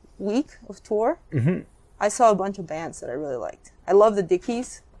week of tour, I saw a bunch of bands that I really liked. I love the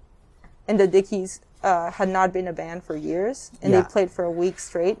Dickies, and the Dickies had not been a band for years, and they played for a week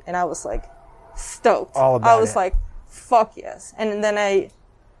straight, and I was stoked. All about it. I was fuck yes. And then I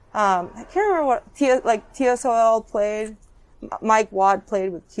can't remember what TSOL played. Mike Watt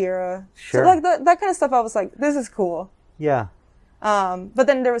played with Kira. Sure. So that kind of stuff, I was this is cool. Yeah. But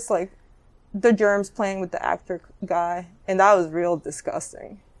then there was the Germs playing with the actor guy, and that was real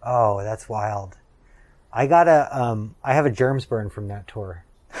disgusting. Oh, that's wild. I have a germs burn from that tour.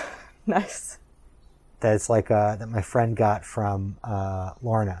 Nice. That's like that my friend got from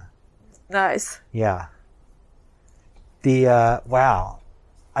Lorna. Nice. Yeah. Wow.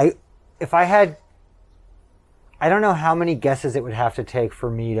 I don't know how many guesses it would have to take for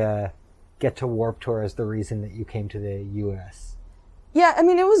me to get to Warped Tour as the reason that you came to the U.S. Yeah, I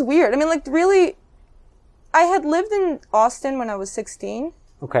mean, it was weird. I mean, like, really, I had lived in Austin when I was 16.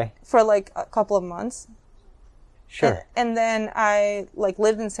 Okay. For, like, a couple of months. Sure. And then I, like,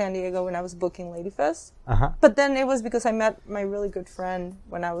 lived in San Diego when I was booking Ladyfest. Uh-huh. But then it was because I met my really good friend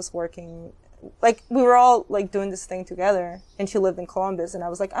when I was working. Like, we were all, like, doing this thing together. And she lived in Columbus. And I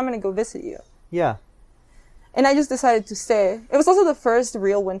was like, I'm going to go visit you. Yeah. And I just decided to stay. It was also the first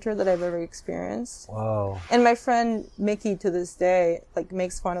real winter that I've ever experienced. Whoa. And my friend Mickey, to this day, like,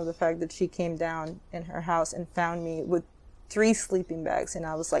 makes fun of the fact that she came down in her house and found me with 3 sleeping bags. And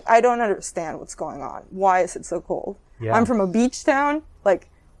I was like, I don't understand what's going on. Why is it so cold? Yeah. I'm from a beach town. Like,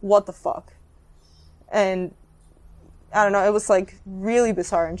 what the fuck? And I don't know. It was, like, really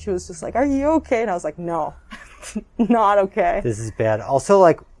bizarre. And she was just like, are you okay? And I was like, no, not okay. This is bad. Also,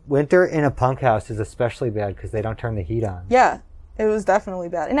 like, winter in a punk house is especially bad because they don't turn the heat on. Yeah, it was definitely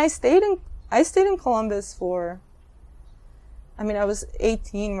bad. And I stayed in Columbus for, I mean, I was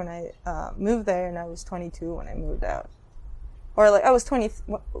 18 when I moved there, and I was 22 when I moved out. Or like I was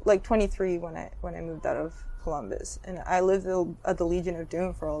 23 when I moved out of Columbus, and I lived at the Legion of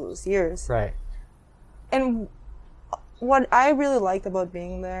Doom for all those years. Right. And what I really liked about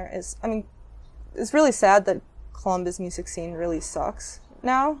being there is, I mean, it's really sad that Columbus music scene really sucks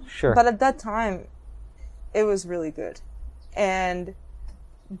now. Sure. But at that time, it was really good. And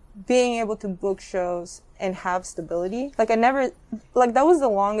being able to book shows and have stability, like that was the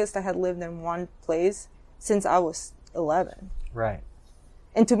longest I had lived in one place since I was 11. Right.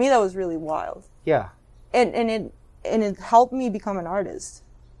 And to me, that was really wild. Yeah. And it helped me become an artist.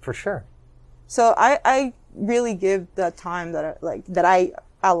 For sure. So I really give that time that I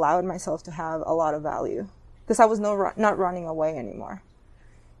allowed myself to have a lot of value, because I was not running away anymore.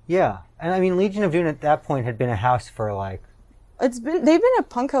 Yeah. And I mean, Legion of Doom at that point had been a house for like... They've been a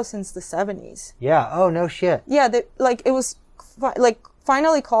punk house since the 70s. Yeah. Oh, no shit. Yeah, it was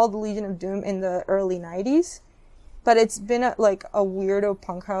finally called the Legion of Doom in the early 90s, but it's been a weirdo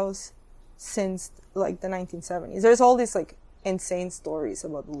punk house since like the 1970s. There's all these like insane stories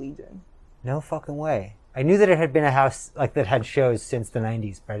about the Legion. No fucking way. I knew that it had been a house like that had shows since the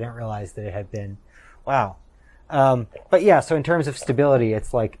 90s, but I didn't realize that it had been... Wow. But yeah, so in terms of stability,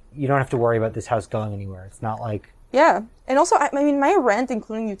 it's like you don't have to worry about this house going anywhere. It's not like... Yeah. And also, I mean, my rent,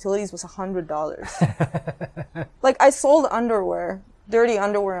 including utilities, was $100. Like, I sold underwear, dirty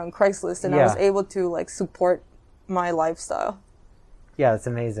underwear on Craigslist, and I was able to, like, support my lifestyle. Yeah, it's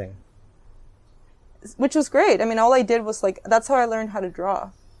amazing. Which was great. I mean, all I did was, like, that's how I learned how to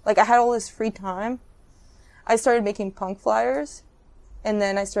draw. Like, I had all this free time. I started making punk flyers, and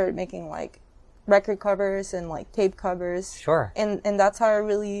then I started making, like, record covers and, like, tape covers. Sure. And that's how I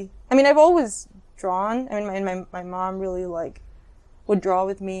really... I mean, I've always drawn. I mean, my mom really, like, would draw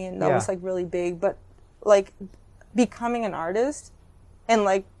with me, and that was, like, really big. But, like, becoming an artist, and,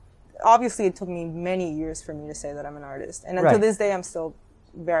 like, obviously it took me many years for me to say that I'm an artist. And to this day, I'm still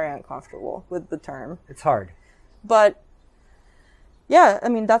very uncomfortable with the term. It's hard. But, yeah, I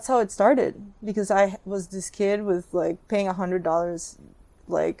mean, that's how it started. Because I was this kid with, like, paying $100,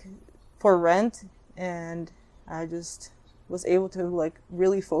 like, for rent, and I just was able to, like,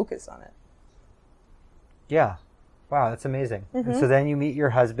 really focus on it. Yeah. Wow, that's amazing. Mm-hmm. And so then you meet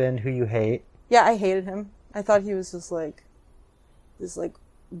your husband, who you hate. Yeah, I hated him. I thought he was just, like, this, like,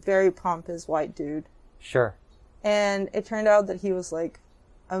 very pompous white dude. Sure. And it turned out that he was, like,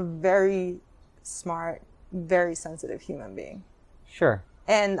 a very smart, very sensitive human being. Sure.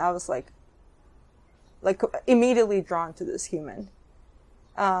 And I was, like immediately drawn to this human.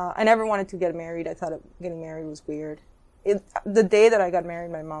 I never wanted to get married. I thought getting married was weird. The day that I got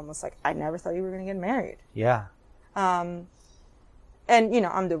married, my mom was like, I never thought you were going to get married. Yeah. And, you know,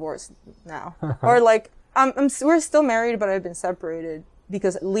 I'm divorced now. Or, like, we're still married, but I've been separated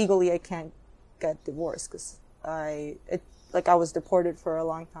because legally I can't get divorced because I was deported for a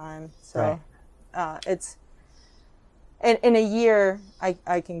long time. So it's... In a year,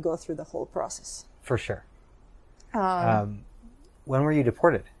 I can go through the whole process. For sure. When were you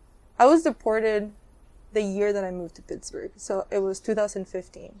deported? I was deported the year that I moved to Pittsburgh. So it was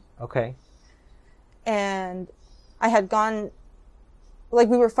 2015. Okay. And I had gone, like,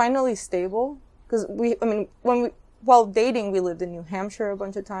 we were finally stable. Because while dating, we lived in New Hampshire a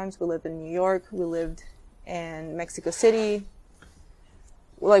bunch of times. We lived in New York. We lived in Mexico City.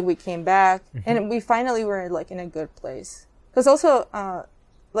 like we came back and we finally were like in a good place. Because also,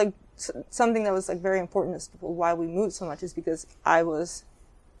 like something that was like very important as to why we moved so much is because I was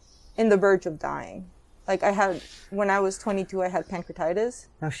in the verge of dying. Like when I was 22, I had pancreatitis.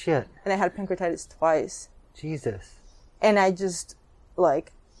 Oh shit. And I had pancreatitis twice. Jesus. And I just,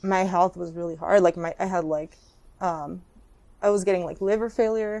 like, my health was really hard. Like I had like, I was getting like liver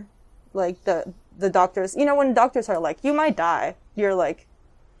failure. Like the doctors, you know, when doctors are like, you might die, you're like,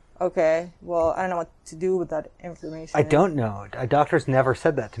 okay, well, I don't know what to do with that information. I don't know. Doctors never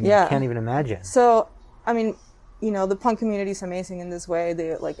said that to me. Yeah. I can't even imagine. So, I mean, you know, the punk community is amazing in this way.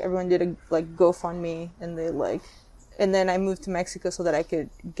 They like, everyone did a like GoFundMe and and then I moved to Mexico so that I could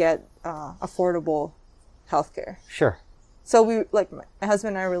get affordable healthcare. Sure. So we, like, my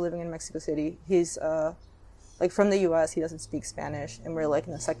husband and I were living in Mexico City. He's like from the US, he doesn't speak Spanish, and we're like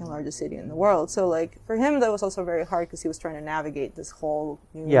in the second largest city in the world. So like for him, that was also very hard because he was trying to navigate this whole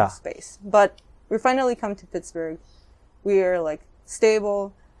new space. But we finally come to Pittsburgh. We are like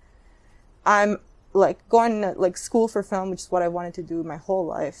stable. I'm like going to like school for film, which is what I wanted to do my whole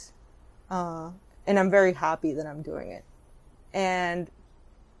life. And I'm very happy that I'm doing it. And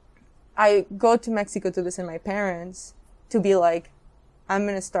I go to Mexico to visit my parents to be like, I'm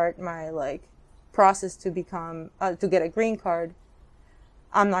going to start my like process to become, to get a green card.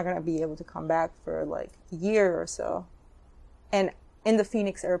 I'm not going to be able to come back for like a year or so. And in the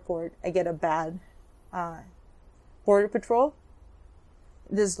Phoenix airport, I get a bad, border patrol.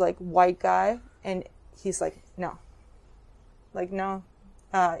 This like white guy, and he's like, no. Like, no.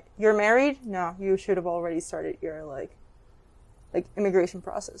 You're married? No, you should have already started your like immigration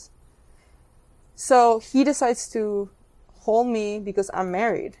process. So he decides to hold me because I'm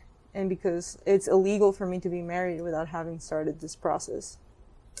married and because it's illegal for me to be married without having started this process.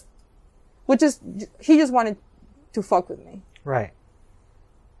 Which is, he just wanted to fuck with me. Right.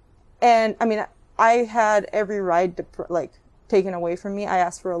 And I mean, I had every right to like taken away from me. I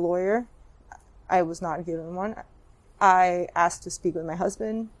asked for a lawyer. I was not given one. I asked to speak with my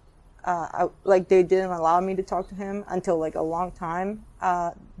husband. Like they didn't allow me to talk to him until like a long time.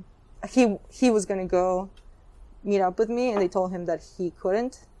 He was going to go meet up with me, and they told him that he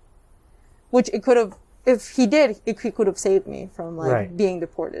couldn't, which it could have, if he did, he could have saved me from like being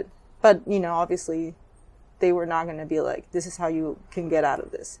deported. But, you know, obviously they were not going to be like, this is how you can get out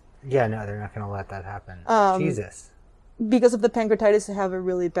of this. Yeah, no, they're not going to let that happen. Jesus. Because of the pancreatitis, I have a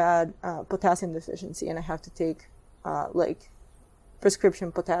really bad potassium deficiency, and I have to take like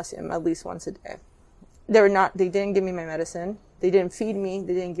prescription potassium at least once a day. They didn't give me my medicine. They didn't feed me.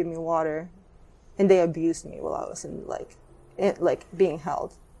 They didn't give me water, and they abused me while I was in like being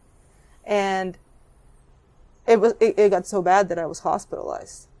held. And it got so bad that I was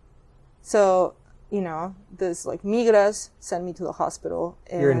hospitalized. So, you know, this like Migras sent me to the hospital.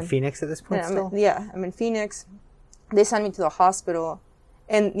 And you're in Phoenix at this point still? I'm in Phoenix. They sent me to the hospital,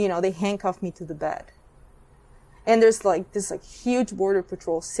 and, you know, they handcuffed me to the bed. And there's like this like huge border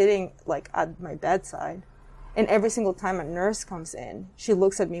patrol sitting like at my bedside. And every single time a nurse comes in, she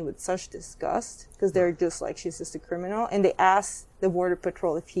looks at me with such disgust because they're just like, she's just a criminal. And they ask the border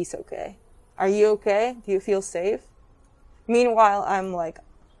patrol if he's okay. Are you okay? Do you feel safe? Meanwhile, I'm like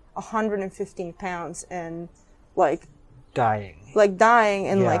 115 pounds and like dying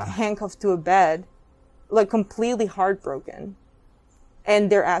and like handcuffed to a bed, like completely heartbroken.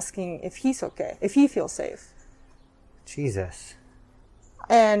 And they're asking if he's okay, if he feels safe. Jesus.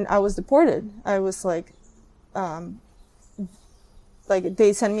 And I was deported. I was like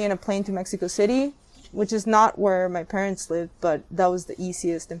they sent me in a plane to Mexico City, which is not where my parents lived, but that was the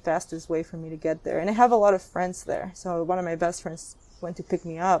easiest and fastest way for me to get there. And I have a lot of friends there. So one of my best friends went to pick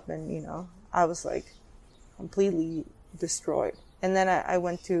me up, and, you know, I was like completely destroyed. And then I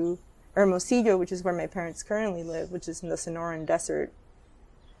went to Hermosillo, which is where my parents currently live, which is in the Sonoran Desert.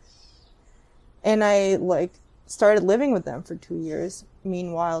 And I like started living with them for 2 years.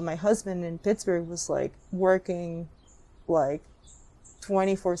 Meanwhile, my husband in Pittsburgh was like working like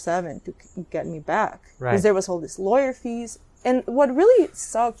 24/7 to get me back. Right. Because there was all this lawyer fees. And what really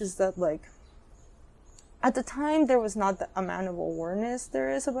sucked is that like at the time there was not the amount of awareness there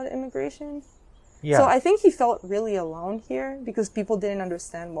is about immigration. Yeah. So I think he felt really alone here because people didn't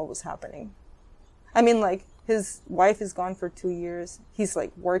understand what was happening. I mean, like, his wife is gone for 2 years. He's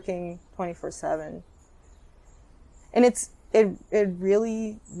like working 24/7. And it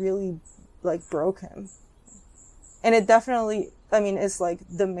really, really like broke him. And it definitely, I mean, it's like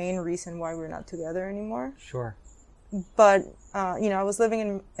the main reason why we're not together anymore. Sure. But, you know, I was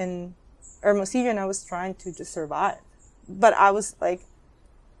living in Hermosillo, and I was trying to just survive. But I was like,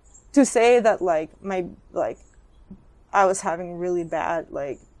 to say that like I was having really bad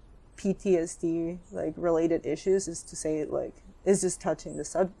like PTSD like related issues is to say like is just touching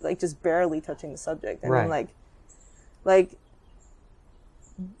the like just barely touching the subject. And right. then like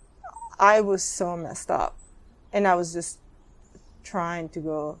I was so messed up, and I was just trying to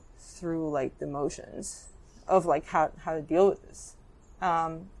go through like the motions of like how to deal with this.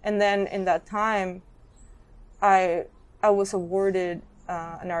 And then in that time, I was awarded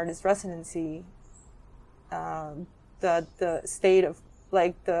an artist residency that the state of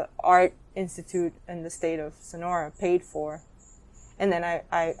like the Art Institute in the state of Sonora paid for, and then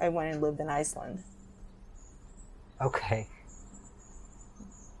I went and lived in Iceland. Okay.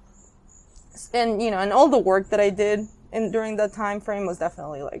 And and all the work that I did during that time frame was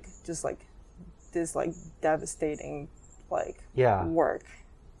definitely like just like this like devastating like work.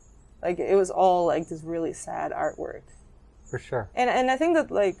 Like it was all like this really sad artwork. For sure. And I think that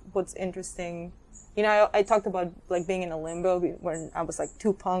like what's interesting, I talked about like being in a limbo when I was like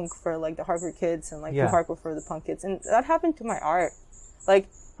too punk for like the hardcore kids and like too hardcore for the punk kids, and that happened to my art. Like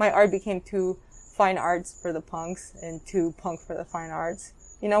my art became too fine arts for the punks and too punk for the fine arts.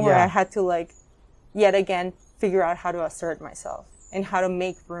 Where I had to like yet again figure out how to assert myself and how to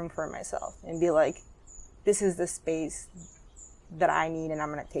make room for myself and be like, this is the space that I need and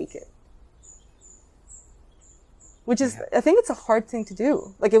I'm going to take it. Which is, I think it's a hard thing to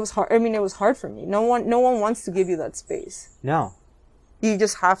do. Like it was hard. I mean, it was hard for me. No one wants to give you that space. No. You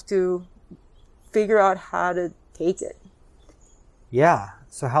just have to figure out how to take it. Yeah.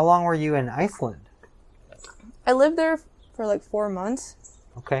 So how long were you in Iceland? I lived there for like 4 months.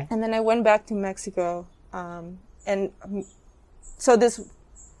 Okay. And then I went back to Mexico. So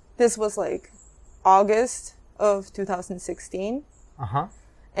this was like August of 2016. Uh-huh.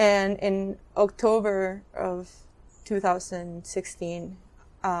 And in October of 2016,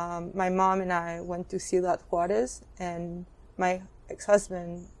 my mom and I went to Ciudad Juarez, and my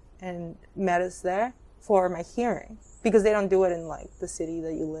ex-husband and met us there for my hearing, because they don't do it in like the city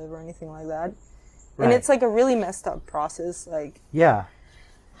that you live or anything like that. Right. And it's like a really messed up process. Like, yeah,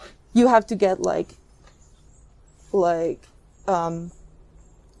 you have to get like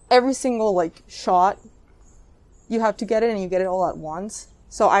every single like shot, you have to get it, and you get it all at once.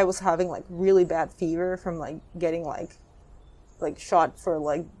 So I was having like really bad fever from like getting like shot for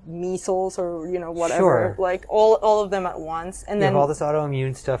like measles or whatever, sure. Like all of them at once, and then you have all this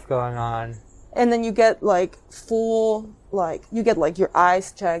autoimmune stuff going on. And then you get like full you get like your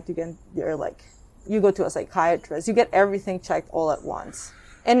eyes checked, you get your you go to a psychiatrist, you get everything checked all at once.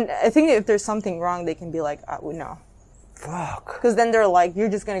 And I think if there's something wrong, they can be like, no. Fuck. Because then they're like, you're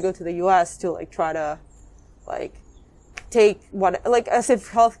just gonna go to the U.S. to like try to like take what, like as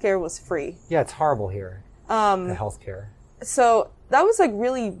if healthcare was free. Yeah, it's horrible here. The healthcare. So that was like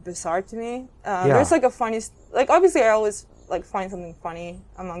really bizarre to me. There's like a funny, like obviously I always like find something funny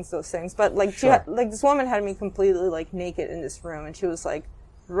amongst those things, but like she had, like this woman had me completely like naked in this room, and she was like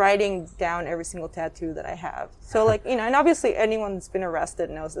writing down every single tattoo that I have. So like, and obviously anyone that's been arrested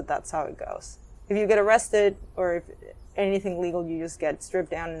knows that that's how it goes. If you get arrested or if anything legal, you just get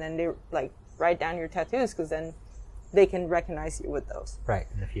stripped down, and then they like write down your tattoos, because then they can recognize you with those. Right,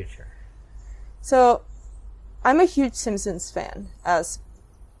 in the future. So I'm a huge Simpsons fan, as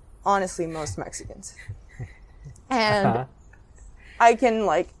honestly most Mexicans. And I can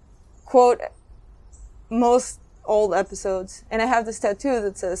like quote most old episodes, and I have this tattoo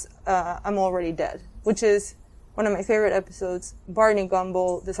that says, I'm already dead, which is one of my favorite episodes. Barney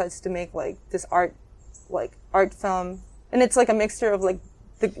Gumble decides to make like this art film, and it's like a mixture of like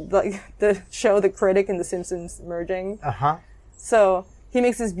the show The Critic and The Simpsons merging. Uh-huh. So he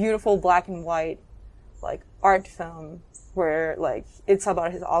makes this beautiful black and white like art film where like it's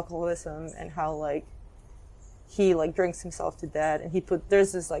about his alcoholism and how like he like drinks himself to death, and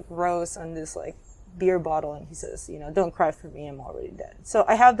there's this like rose on this like beer bottle, and he says, don't cry for me, I'm already dead. So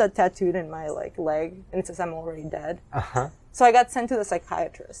I have that tattooed in my like leg, and it says I'm already dead. Uh-huh. So I got sent to the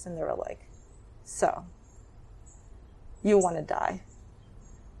psychiatrist, and they were like, so you want to die?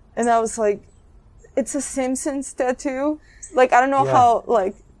 And I was like, it's a Simpsons tattoo. Like, I don't know how,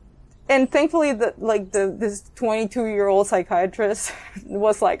 like, and thankfully this 22-year-old psychiatrist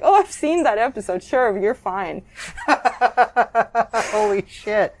was like, oh, I've seen that episode. Sure, you're fine. Holy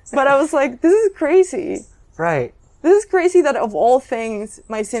shit. But I was like, this is crazy. Right. This is crazy that of all things,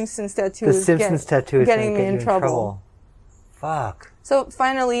 my Simpsons tattoo is getting me in trouble. Fuck. So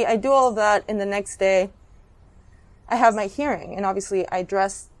finally, I do all of that, and the next day, I have my hearing, and obviously I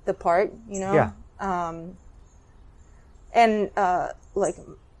dress the part, Yeah. Like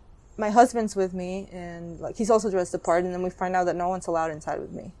my husband's with me, and like he's also dressed the part, and then we find out that no one's allowed inside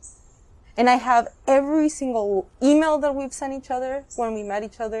with me. And I have every single email that we've sent each other when we met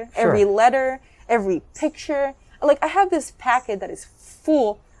each other, Sure. every letter, every picture. Like, I have this packet that is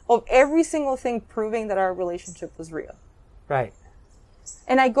full of every single thing proving that our relationship was real. Right.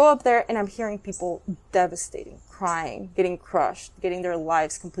 And I go up there and I'm hearing people devastating, crying, getting crushed, getting their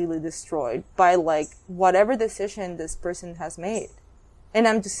lives completely destroyed by, like, whatever decision this person has made. And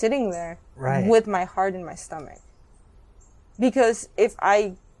I'm just sitting there Right. with my heart in my stomach. Because if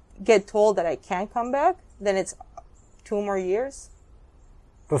I get told that I can't come back, then it's 2 more years.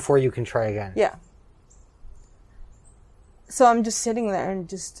 Before you can try again. Yeah. So I'm just sitting there and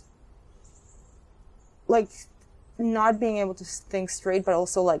just, like, not being able to think straight, but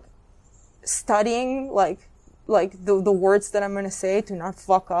also, like, studying, like the words that I'm going to say to not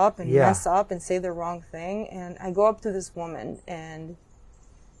fuck up and mess up and say the wrong thing. And I go up to this woman and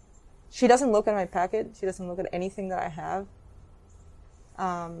she doesn't look at my packet. She doesn't look at anything that I have.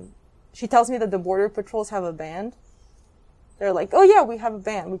 She tells me that the border patrols have a band. They're like, oh yeah, we have a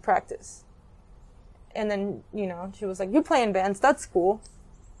band. We practice. And then, you know, she was like, you play in bands. That's cool.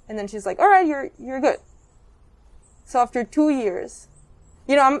 And then she's like, all right, you're good. So after 2 years,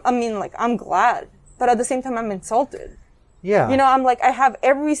 you know, I'm glad, but at the same time, I'm insulted. Yeah. You know, I'm like, I have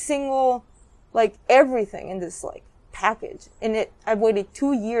every single, like, everything in this, like, package. And I've waited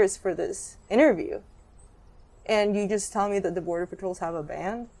 2 years for this interview. And you just tell me that the border patrols have a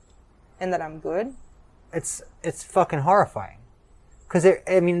band and that I'm good. It's fucking horrifying. Because,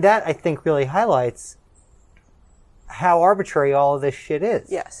 that, I think, really highlights how arbitrary all of this shit is.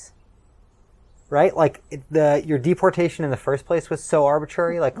 Yes. Right? Like, your deportation in the first place was so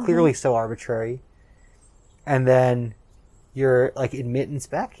arbitrary, like, clearly so arbitrary. And then your, like, admittance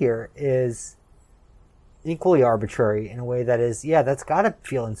back here is equally arbitrary in a way that is, that's gotta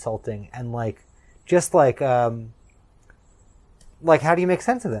feel insulting. And, like, just like, how do you make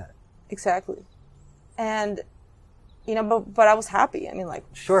sense of that? Exactly. And, you know, but I was happy. I mean, like,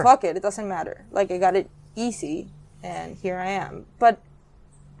 sure. Fuck it doesn't matter. Like, I got it easy, and here I am. But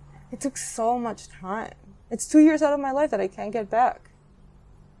it took so much time. It's 2 years out of my life that I can't get back.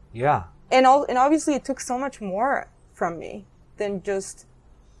 Yeah. And obviously it took so much more from me than just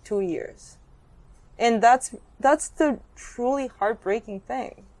 2 years. And that's the truly heartbreaking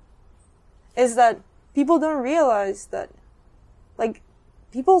thing. Is that people don't realize that, like,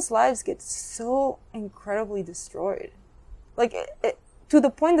 people's lives get so incredibly destroyed. Like, to the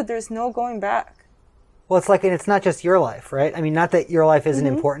point that there's no going back. Well, it's like, and it's not just your life, right? I mean, not that your life isn't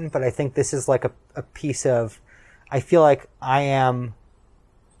important, but I think this is like a piece of, I feel like I am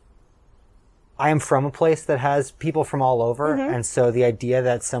from a place that has people from all over. And so the idea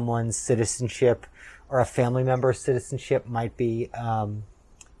that someone's citizenship or a family member's citizenship might be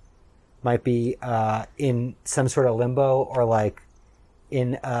in some sort of limbo or like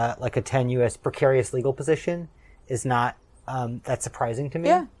in like a tenuous, precarious legal position is not that surprising to me.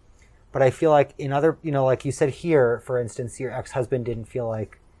 Yeah. But I feel like in other, you know, like you said here, for instance, your ex-husband didn't feel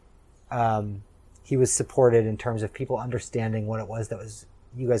like he was supported in terms of people understanding what it was that was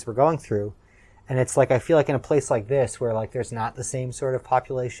you guys were going through. And it's like, I feel like in a place like this where like there's not the same sort of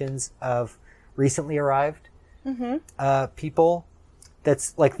populations of recently arrived people,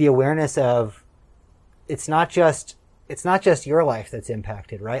 that's like the awareness of it's not just your life that's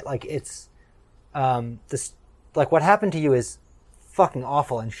impacted, right? Like it's this, like what happened to you is fucking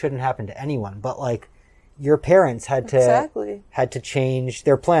awful and shouldn't happen to anyone, but like your parents had to change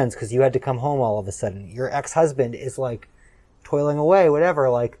their plans because you had to come home all of a sudden. Your ex-husband is like toiling away, whatever,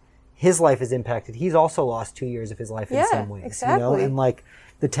 like his life is impacted. He's also lost 2 years of his life in some ways, exactly. you know? And like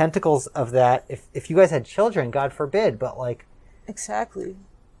the tentacles of that, if you guys had children, God forbid, but like Exactly.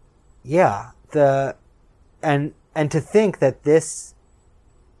 yeah, and to think that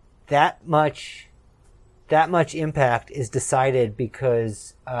that much impact is decided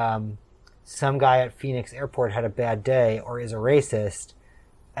because some guy at Phoenix Airport had a bad day or is a racist,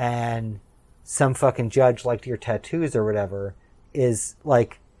 and some fucking judge liked your tattoos or whatever, is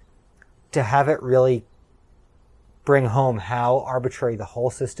like, to have it really bring home how arbitrary the whole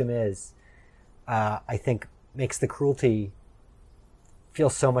system is, I think makes the cruelty feel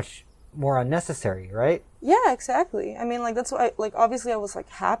so much more unnecessary, right? Yeah, exactly. I mean, like, that's why, like, obviously I was, like,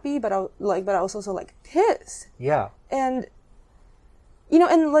 happy, but I was also, like, pissed. Yeah. And, you know,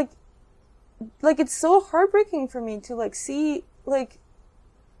 and, like, it's so heartbreaking for me to, like, see, like,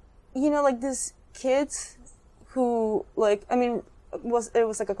 you know, like, these kids who, like, I mean, it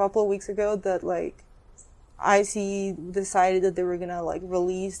was, like, a couple of weeks ago that, like, IC decided that they were gonna, like,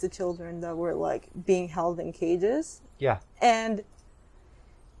 release the children that were, like, being held in cages. Yeah. And,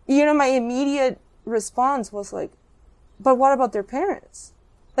 you know, my immediate response was like, but what about their parents?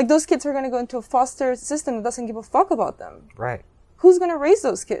 Like, those kids are going to go into a foster system that doesn't give a fuck about them. Right. Who's going to raise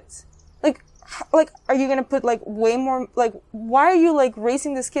those kids? Like, are you going to put, like, way more, like, why are you, like,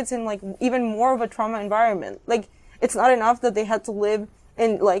 raising these kids in, like, even more of a trauma environment? Like, it's not enough that they had to live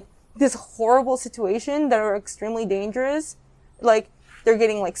in, like, this horrible situation that are extremely dangerous. Like, they're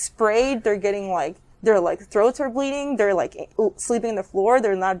getting, like, sprayed, they're getting, like, their, like, throats are bleeding, they're, like, sleeping on the floor,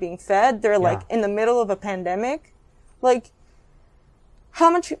 they're not being fed, they're, like, in the middle of a pandemic. Like, how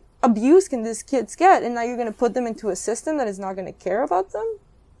much abuse can these kids get? And now you're going to put them into a system that is not going to care about them?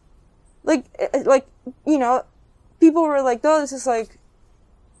 Like, you know, people were like, oh, this is, like,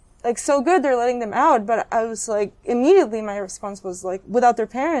 so good, they're letting them out. But I was, like, immediately my response was, like, without their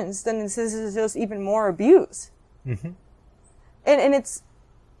parents, then this is just even more abuse. Mm-hmm. And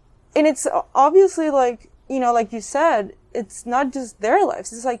it's obviously, like, you know, like you said, it's not just their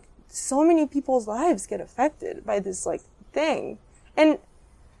lives. It's, like, so many people's lives get affected by this, like, thing. And,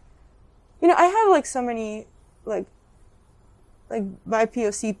 you know, I have, like, so many, like my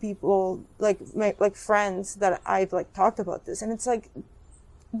POC people, like, like friends that I've, like, talked about this. And it's, like,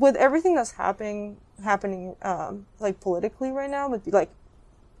 with everything that's happening, like, politically right now, with, like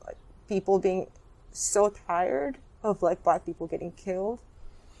people being so tired of, like, Black people getting killed,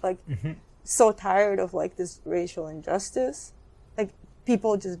 like, so tired of, like, this racial injustice, like,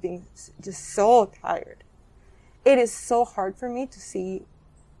 people just being just so tired. It is so hard for me to see,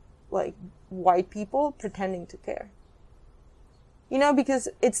 like, white people pretending to care. You know, because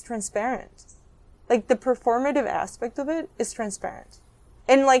it's transparent. Like, the performative aspect of it is transparent.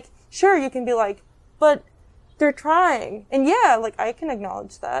 And, like, sure, you can be like, but they're trying. And yeah, like, I can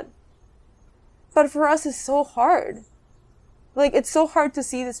acknowledge that. But for us, it's so hard. Like, it's so hard to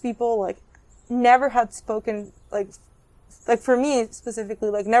see these people, like, never had spoken, like for me specifically,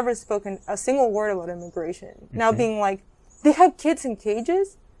 like, never spoken a single word about immigration. Mm-hmm. Now being like, they have kids in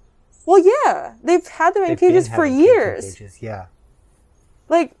cages? Well, yeah, they've had them in cages for years. Cages, yeah.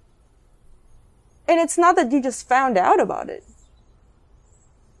 Like, and it's not that you just found out about it.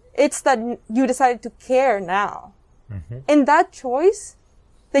 It's that you decided to care now. Mm-hmm. And that choice,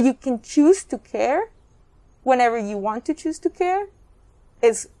 that you can choose to care whenever you want to choose to care,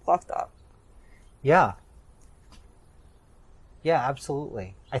 is fucked up. Yeah. Yeah,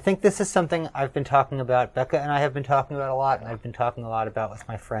 absolutely. I think this is something I've been talking about, Becca and I have been talking about a lot, and I've been talking a lot about with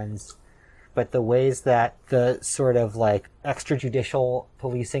my friends. But the ways that the sort of, like, extrajudicial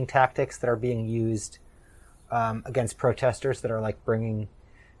policing tactics that are being used against protesters that are, like, bringing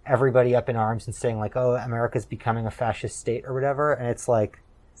everybody up in arms and saying, like, oh, America's becoming a fascist state or whatever. And it's like,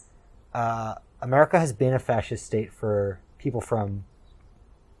 America has been a fascist state for people from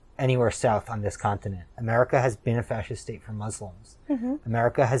anywhere south on this continent. America has been a fascist state for Muslims. Mm-hmm.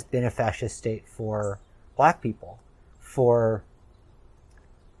 America has been a fascist state for Black people, for,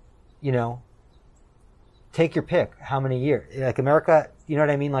 you know, take your pick, how many years. Like, America, you know what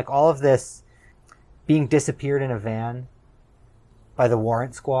I mean? Like, all of this being disappeared in a van by the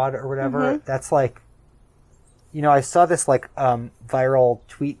warrant squad or whatever, that's like, you know, I saw this, like, viral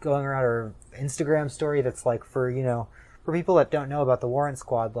tweet going around, or Instagram story that's like, for, you know, for people that don't know about the warrant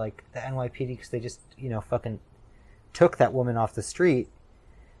squad, like the NYPD, because they just, you know, fucking took that woman off the street.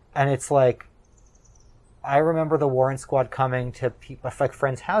 And it's like, I remember the warrant squad coming to like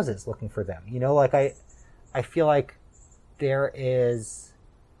friends' houses looking for them. You know, like, I feel like there is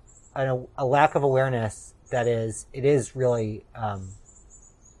a lack of awareness that it is really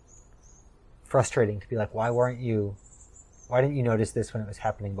frustrating to be like, why didn't you notice this when it was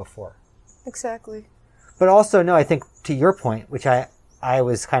happening before? Exactly. But also, no, I think to your point, which I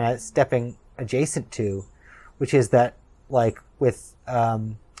was kind of stepping adjacent to, which is that, like, with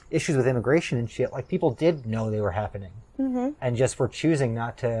issues with immigration and shit, like, people did know they were happening, and just were choosing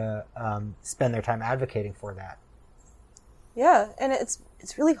not to spend their time advocating for that. Yeah, and it's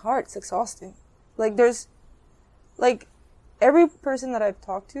really hard. It's exhausting. Like, there's, like, every person that I've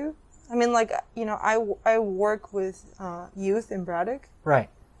talked to, I mean, like, you know, I work with youth in Braddock. Right.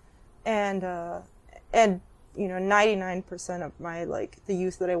 And you know, 99% of my, like, the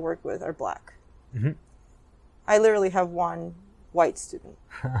youth that I work with are Black. Mm-hmm. I literally have one white student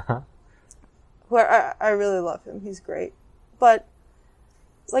who I really love him. He's great. But,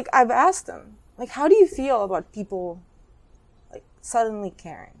 like, I've asked him, like, how do you feel about people, like, suddenly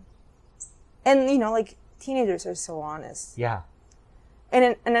caring? And, you know, like, teenagers are so honest. Yeah.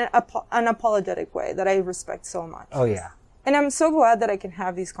 In an unapologetic way that I respect so much. Oh, yeah. And I'm so glad that I can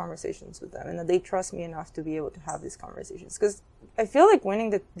have these conversations with them and that they trust me enough to be able to have these conversations. Because I feel like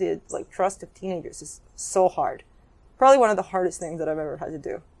winning the like, trust of teenagers is so hard. Probably one of the hardest things that I've ever had to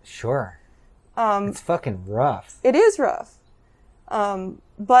do. Sure. It's fucking rough. It is rough.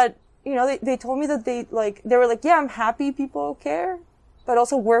 But, you know, they told me that they were like, yeah, I'm happy people care, but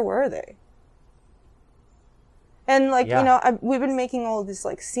also where were they? And like, you know, we've been making all these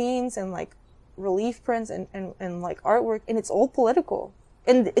like scenes and like relief prints and like artwork, and it's all political.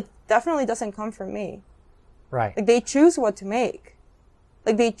 And it definitely doesn't come from me. Right. Like they choose what to make.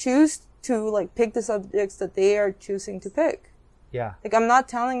 Like they choose to like pick the subjects that they are choosing to pick. Yeah. Like I'm not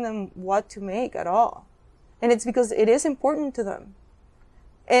telling them what to make at all. And it's because it is important to them.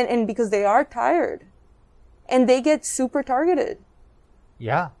 And because they are tired. And they get super targeted.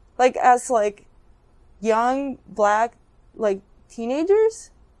 Yeah. Like as like young black like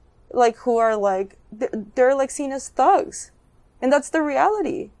teenagers, like who are like they're like seen as thugs. And that's the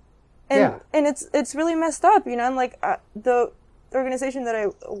reality. And it's really messed up, you know, and like the organization that I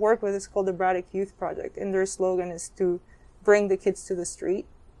work with is called the Braddock Youth Project, and their slogan is to bring the kids to the street.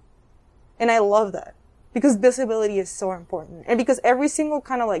 And I love that because visibility is so important. And because every single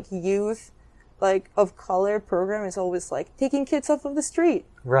kind of like youth, like of color program is always like taking kids off of the street.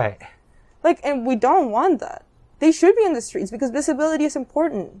 Right. Like, and we don't want that. They should be in the streets because visibility is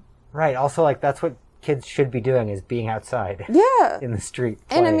important. Right. Also, like that's what kids should be doing, is being outside. Yeah. In the street.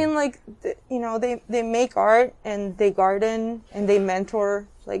 And playing. I mean, like, you know, they make art and they garden and they mentor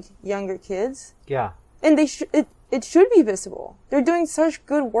like younger kids. Yeah. And it should be visible. They're doing such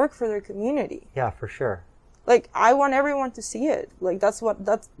good work for their community. Yeah, for sure. Like, I want everyone to see it. Like,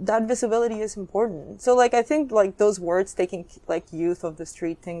 that visibility is important. So, like, I think, like, those words, taking, like, youth of the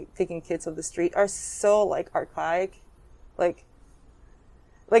street, taking kids of the street, are so, like, archaic. Like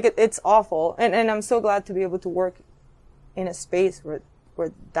it's awful. And I'm so glad to be able to work in a space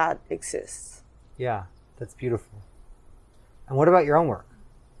where that exists. Yeah, that's beautiful. And what about your own work?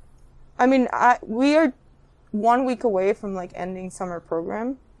 I mean, we are 1 week away from, like, ending summer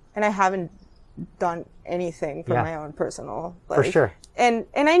program, and I haven't done anything for my own personal life. For sure. And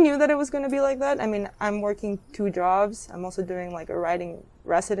I knew that it was going to be like that. I mean, I'm working 2 jobs. I'm also doing like a writing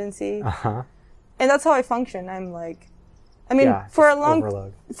residency. Uh-huh. And that's how I function. I'm like, I mean, for a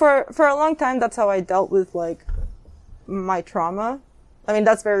long time, that's how I dealt with like my trauma. I mean,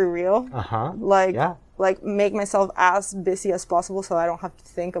 that's very real. Uh-huh. Like make myself as busy as possible so I don't have to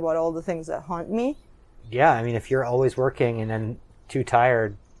think about all the things that haunt me. Yeah. I mean, if you're always working and then too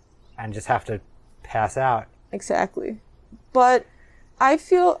tired and just have to pass out. Exactly. But I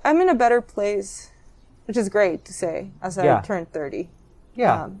feel I'm in a better place, which is great to say, as I turn 30.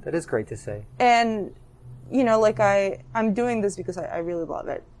 Yeah, that is great to say. And, you know, like I'm doing this because I really love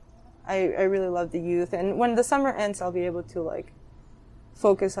it. I really love the youth. And when the summer ends, I'll be able to, like,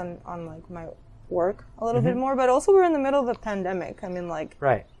 focus on like, my work a little bit more. But also we're in the middle of a pandemic. I mean, like,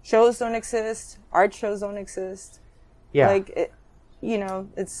 shows don't exist. Art shows don't exist. Yeah. Like, you know,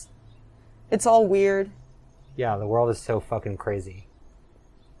 it's all weird. Yeah, the world is so fucking crazy.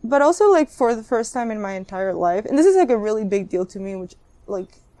 But also, like, for the first time in my entire life, and this is, like, a really big deal to me, which, like,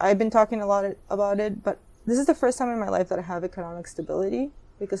 I've been talking a lot about it, but this is the first time in my life that I have economic stability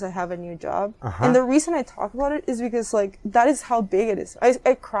because I have a new job. Uh-huh. And the reason I talk about it is because, like, that is how big it is.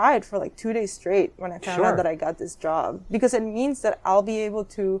 I cried for, like, 2 days straight when I found out that I got this job because it means that I'll be able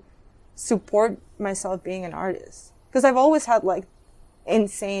to support myself being an artist. Because I've always had, like,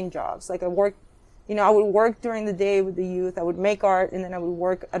 insane jobs. Like, I would work during the day with the youth. I would make art, and then I would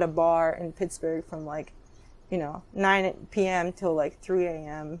work at a bar in Pittsburgh from, like, 9 p.m. till, like, 3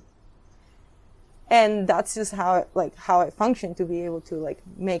 a.m. And that's just how I function, to be able to, like,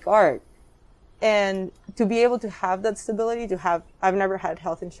 make art. And to be able to have that stability, I've never had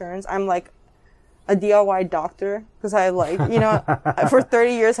health insurance. I'm, like, a DIY doctor, because I, like, for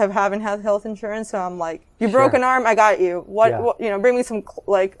 30 years I haven't had health insurance, so I'm like, you broke an arm, I got you. What, bring me some,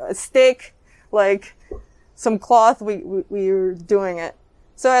 like, a stick, like, some cloth, we're doing it.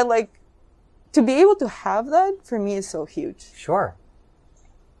 So I, like, to be able to have that, for me, is so huge. Sure.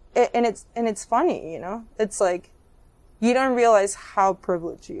 And it's funny, it's like, you don't realize how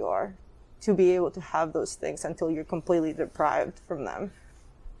privileged you are to be able to have those things until you're completely deprived from them.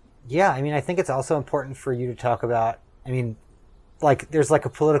 Yeah, I mean, I think it's also important for you to talk about, I mean, like, there's like a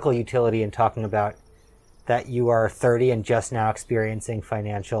political utility in talking about that you are 30 and just now experiencing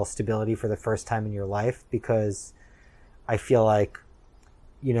financial stability for the first time in your life, because I feel like,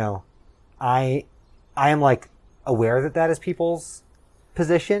 I am, like, aware that is people's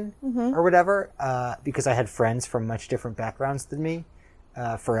position or whatever, because I had friends from much different backgrounds than me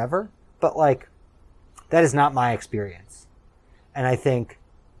forever. But, like, that is not my experience. And I think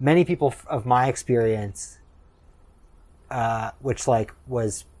many people of my experience, which, like,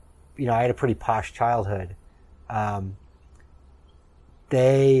 was, I had a pretty posh childhood.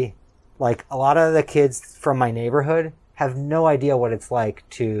 They, like, a lot of the kids from my neighborhood have no idea what it's like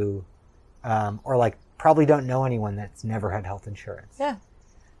to, or like probably don't know anyone that's never had health insurance. Yeah.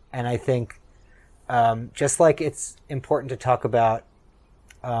 And I think just like it's important to talk about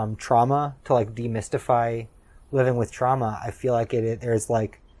trauma, to like demystify living with trauma, I feel like there's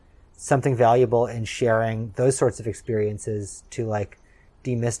like something valuable in sharing those sorts of experiences to like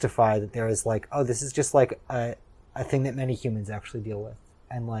demystify that there is like, oh, this is just like a thing that many humans actually deal with.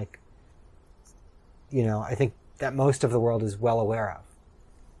 And like, you know, I think that most of the world is well aware of.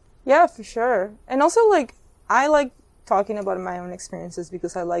 Yeah, for sure. And also, like, I like talking about my own experiences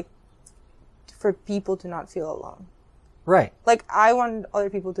because I like for people to not feel alone. Right. Like, I want other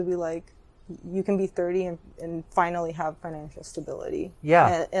people to be like, you can be 30 and finally have financial stability.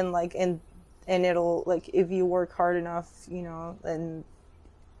 Yeah. And like, and it'll, like, if you work hard enough, you know, and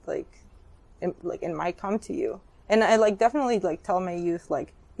like, it might come to you. And I like definitely like tell my youth,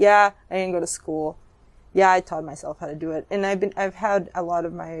 like, yeah, I didn't go to school. Yeah, I taught myself how to do it. And I've had a lot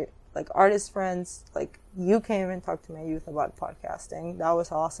of my like artist friends, like you came and talked to my youth about podcasting. That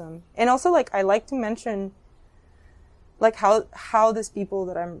was awesome. And also like, I like to mention like how these people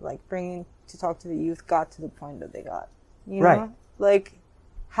that I'm like bringing to talk to the youth got to the point that they got, you know? Right. Like,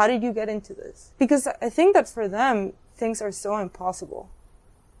 how did you get into this? Because I think that for them, things are so impossible.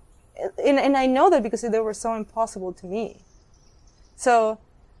 And I know that because they were so impossible to me. So,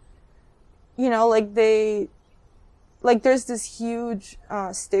 you know, like there's this huge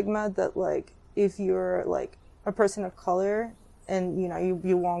stigma that like if you're like a person of color and you know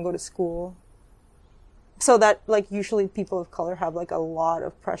you won't go to school, so that like usually people of color have like a lot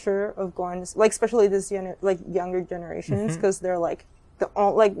of pressure of going to, like especially this like younger generations because they're like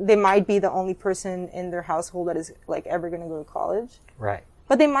they might be the only person in their household that is like ever going to go to college. Right.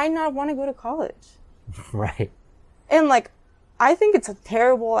 But they might not want to go to college. Right. And like, I think it's a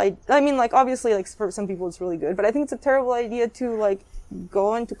terrible idea. I mean, like, obviously, like, for some people it's really good, but I think it's a terrible idea to, like,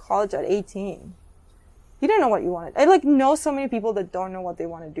 go into college at 18. You don't know what you want. I, like, know so many people that don't know what they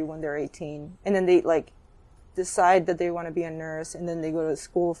want to do when they're 18. And then they, like, decide that they want to be a nurse, and then they go to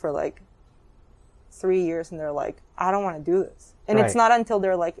school for, like, 3 years, and they're like, I don't want to do this. And Right. It's not until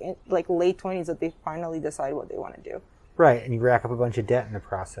they're, like, in, like, late 20s that they finally decide what they want to do. Right. And you rack up a bunch of debt in the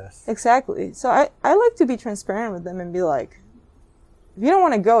process. Exactly. So I like to be transparent with them and be like, if you don't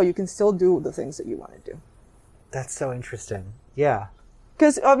want to go, you can still do the things that you want to do. That's so interesting. Yeah.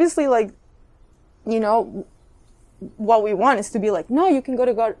 Because obviously, like, you know, what we want is to be like, no, you can go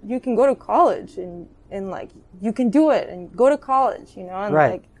to college and like you can do it and go to college, you know, and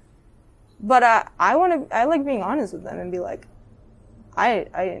Right. like. But I like being honest with them and be like,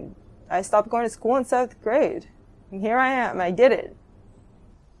 I stopped going to school in 7th grade, and here I am. I did it.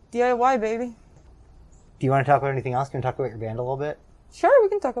 DIY, baby. Do you want to talk about anything else? Can you talk about your band a little bit? Sure, we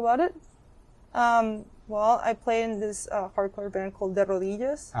can talk about it. Well, I play in this hardcore band called De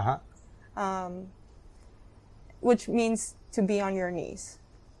Rodillas, which means to be on your knees.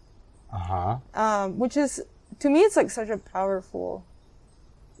 Which is, to me, it's like such a powerful,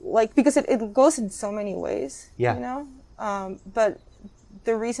 like, because it goes in so many ways, Yeah. you know? But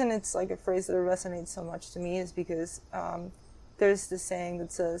the reason it's like a phrase that resonates so much to me is because there's this saying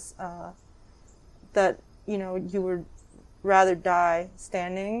that says that, you know, you would rather die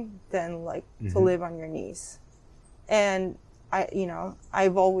standing than like to live on your knees. And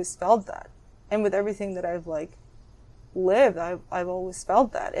I've always felt that. And with everything that I've like lived, I've always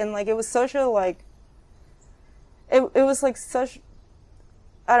felt that. And like, it was such a like, it was like such,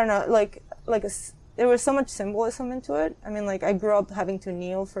 I don't know, like there was so much symbolism into it. I mean, like I grew up having to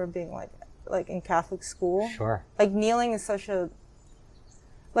kneel for being like in Catholic school. Sure. Like kneeling is such a,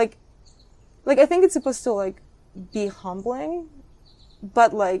 like I think it's supposed to like be humbling,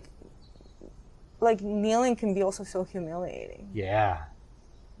 but like kneeling can be also so humiliating. Yeah.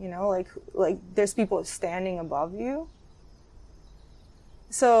 You know, like there's people standing above you.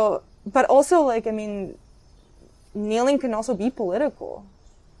 So, but also like, I mean, kneeling can also be political.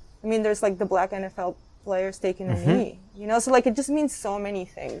 I mean, there's like the black NFL players taking a knee, you know, so like it just means so many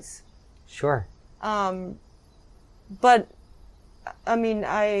things. Sure. But I mean,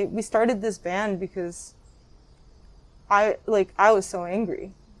 we started this band because I was so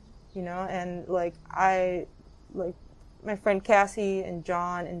angry, you know, and like my friend Cassie and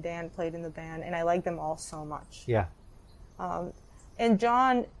John and Dan played in the band, and I like them all so much. Yeah. And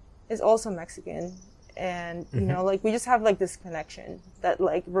John is also Mexican, and you know, like we just have like this connection that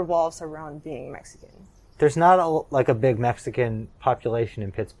like revolves around being Mexican. There's not a big Mexican population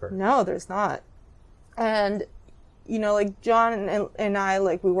in Pittsburgh. No, there's not. And you know, like John and I,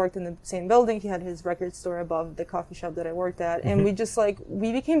 like we worked in the same building. He had his record store above the coffee shop that I worked at, and we just like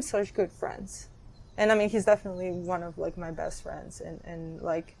we became such good friends. And I mean, he's definitely one of like my best friends, and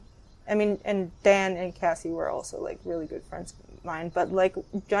like, I mean, and Dan and Cassie were also like really good friends of mine. But like,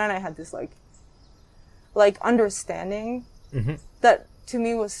 John and I had this like understanding that to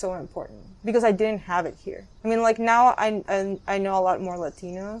me was so important because I didn't have it here. I mean, like now I know a lot more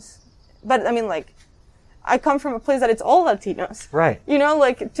Latinos, but I mean, like, I come from a place that it's all Latinos. Right. You know,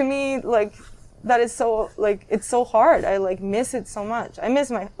 like to me, like that is so like it's so hard. I like miss it so much. I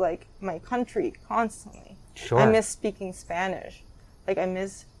miss my country constantly. Sure. I miss speaking Spanish. Like I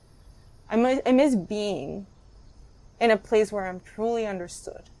miss being in a place where I'm truly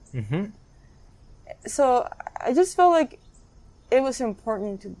understood. Mm-hmm. So I just felt like it was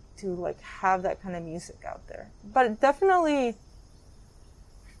important to like have that kind of music out there. But it definitely,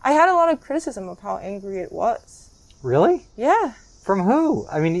 I had a lot of criticism of how angry it was. Really? Yeah. From who?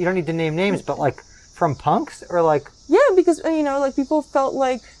 I mean, you don't need to name names, but like from punks or like... Yeah, because, you know, like people felt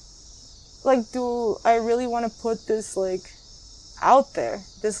like do I really want to put this like out there,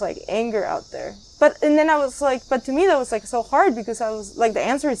 this like anger out there? And then I was like, but to me that was like so hard because I was like, the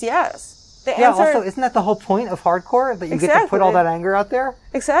answer is yes. Also, isn't that the whole point of hardcore? That you get to put all that anger out there?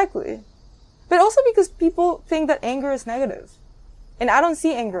 Exactly. But also because people think that anger is negative. And I don't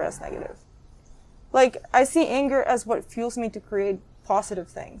see anger as negative. Like, I see anger as what fuels me to create positive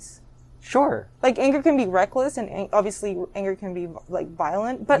things. Sure. Like, anger can be reckless, and obviously anger can be, like,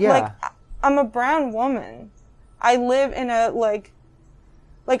 violent. But, like, I'm a brown woman. I live in a, like,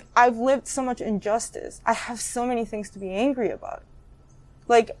 I've lived so much injustice. I have so many things to be angry about.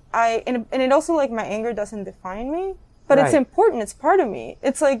 Like, and it also, like, my anger doesn't define me, but it's important. It's part of me.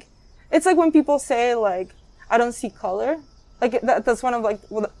 It's like when people say, like, I don't see color. Like, that's one of, like,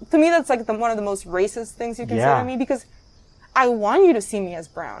 well, to me, that's, like, one of the most racist things you can say to me, because I want you to see me as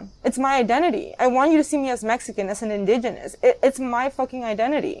brown. It's my identity. I want you to see me as Mexican, as an indigenous. It's my fucking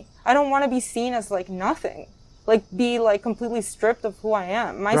identity. I don't want to be seen as, like, nothing. Like, be, like, completely stripped of who I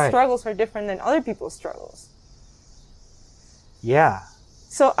am. My struggles are different than other people's struggles. Yeah.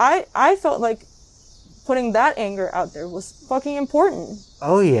 So I felt like putting that anger out there was fucking important.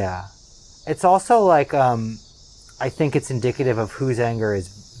 Oh, yeah. It's also, like, I think it's indicative of whose anger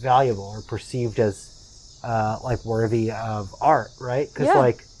is valuable or perceived as, like, worthy of art, right? Because,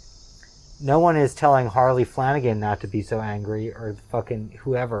 like, no one is telling Harley Flanagan not to be so angry, or fucking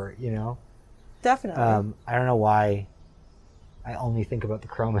whoever, you know? Definitely. I don't know why I only think about the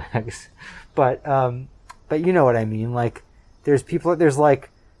Cro-Mags, but you know what I mean? Like, there's,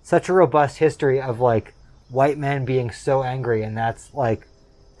 like, such a robust history of, like, white men being so angry, and that's, like,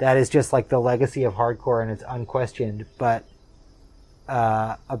 that is just like the legacy of hardcore, and it's unquestioned. But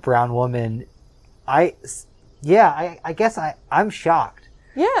a brown woman, I guess I'm shocked.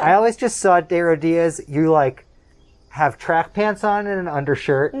 Yeah. I always just saw Dero Diaz, you like have track pants on and an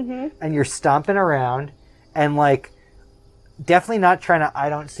undershirt, and you're stomping around, and like definitely not trying to I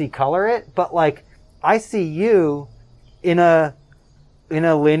don't see color it, but like I see you in a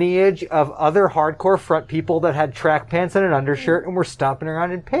lineage of other hardcore front people that had track pants and an undershirt and were stomping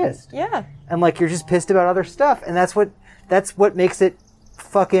around and pissed. Yeah. And like you're just pissed about other stuff, and that's what makes it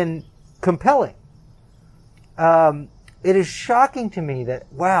fucking compelling. It is shocking to me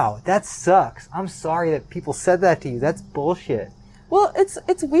that wow, that sucks. I'm sorry that people said that to you. That's bullshit. Well,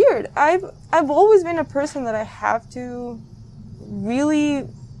 it's weird. I've always been a person that I have to really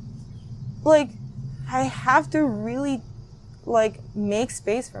like make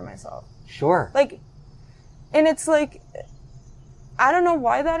space for myself. Sure. Like, and it's like, I don't know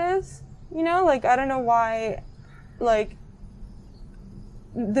why that is, you know, like, I don't know why, like,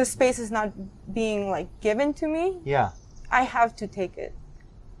 the space is not being, like, given to me. Yeah. I have to take it.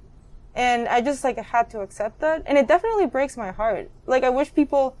 And I just, like, had to accept that. And it definitely breaks my heart. Like, I wish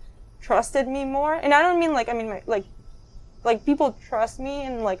people trusted me more. And I don't mean, like, like, people trust me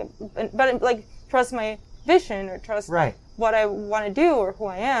and, like, but, like, trust my vision or trust what I want to do or who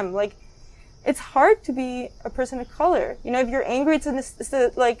I am. Like, it's hard to be a person of color. You know, if you're angry, it's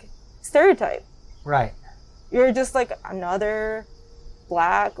a like, stereotype. Right. You're just, like, another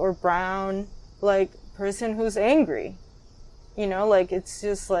black or brown, like, person who's angry. You know, like, it's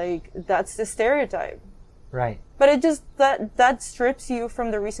just, like, that's the stereotype. Right. But it just, that strips you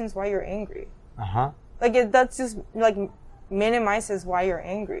from the reasons why you're angry. Uh-huh. Like, that's just, like, minimizes why you're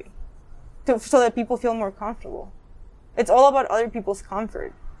angry. So that people feel more comfortable. It's all about other people's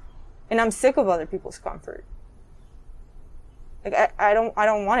comfort. And I'm sick of other people's comfort. Like, I don't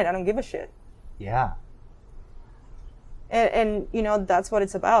want it. I don't give a shit. Yeah. And you know, that's what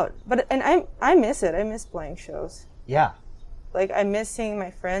it's about. And I miss it. I miss playing shows. Yeah. Like, I miss seeing my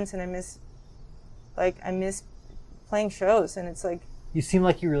friends, and I miss playing shows. And it's like, you seem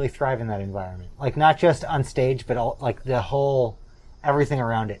like you really thrive in that environment. Like, not just on stage, but all, like, the whole, everything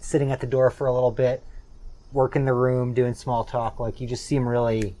around it. Sitting at the door for a little bit, working the room, doing small talk. Like, you just seem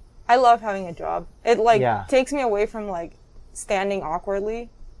really... I love having a job. It, like, takes me away from, like, standing awkwardly.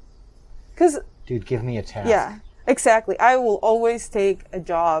 'Cause... Dude, give me a task. Yeah, exactly. I will always take a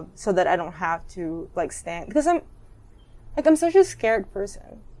job so that I don't have to, like, stand. Because I'm such a scared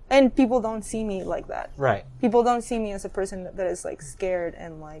person. And people don't see me like that. Right. People don't see me as a person that is, like, scared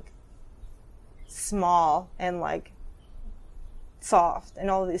and, like, small and, like, soft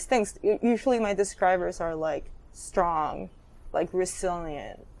and all of these things. Usually my describers are, like, strong, like,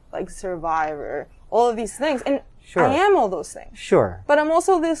 resilient, like, survivor, all of these things. And sure. I am all those things. Sure. But I'm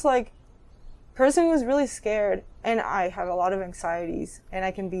also this, like, person who's really scared, and I have a lot of anxieties, and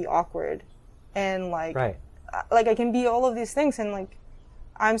I can be awkward, and, like, right. Like, I can be all of these things, and, like,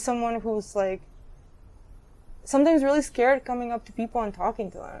 I'm someone who's, like, sometimes really scared coming up to people and talking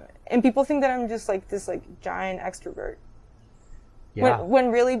to them. And people think that I'm just, like, this, like, giant extrovert. Yeah.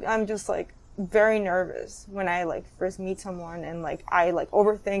 When really I'm just, like, very nervous when I, like, first meet someone, and, like, I, like,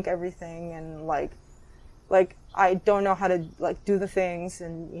 overthink everything, and, like, I don't know how to, like, do the things,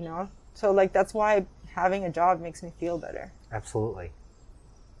 and, you know? So, like, that's why having a job makes me feel better. Absolutely.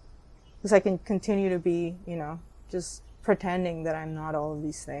 Because I can continue to be, you know, just pretending that I'm not all of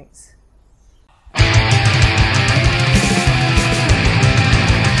these things.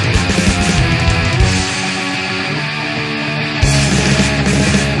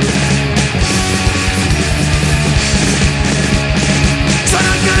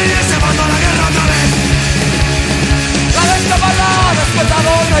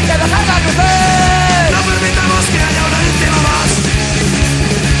 No hay que dejarla crecer. No permitamos que haya una víctima más.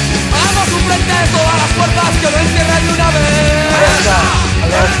 Hagamos un frente a todas las puertas que lo encierren de una vez.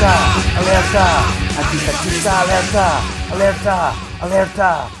 Alerta, alerta, antifascista, alerta, alerta, alerta,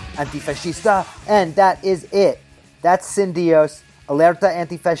 antifascista. And that is it. That's Sin Dios, Alerta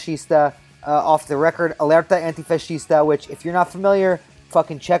Antifascista, off the record, Alerta Antifascista, which, if you're not familiar,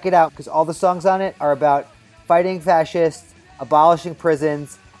 fucking check it out, because all the songs on it are about fighting fascists, abolishing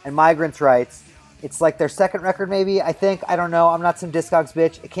prisons, and migrants' rights. It's like their second record, maybe, I think. I don't know. I'm not some Discogs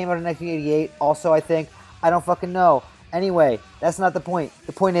bitch. It came out in 1988, also, I think. I don't fucking know. Anyway, that's not the point.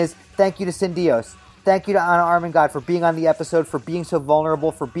 The point is, thank you to Sin Dios. Thank you to Ana Armengod for being on the episode, for being so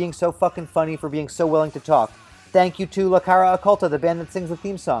vulnerable, for being so fucking funny, for being so willing to talk. Thank you to La Cara Occulta, the band that sings the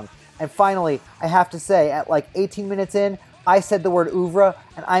theme song. And finally, I have to say, at like 18 minutes in, I said the word oeuvre,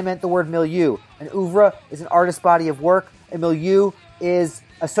 and I meant the word milieu. An oeuvre is an artist's body of work. A milieu is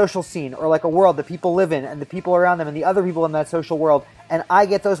a social scene, or like a world that people live in, and the people around them, and the other people in that social world. And I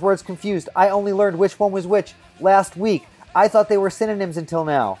get those words confused. I only learned which one was which last week. I thought they were synonyms until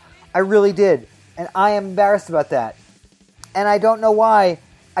now. I really did. And I am embarrassed about that. And I don't know why.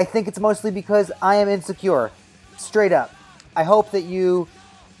 I think it's mostly because I am insecure. Straight up. I hope that you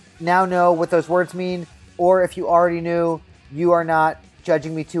now know what those words mean, or if you already knew, you are not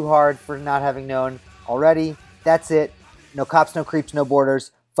judging me too hard for not having known already. That's it. No cops, no creeps, no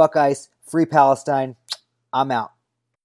borders. Fuck ICE. Free Palestine. I'm out.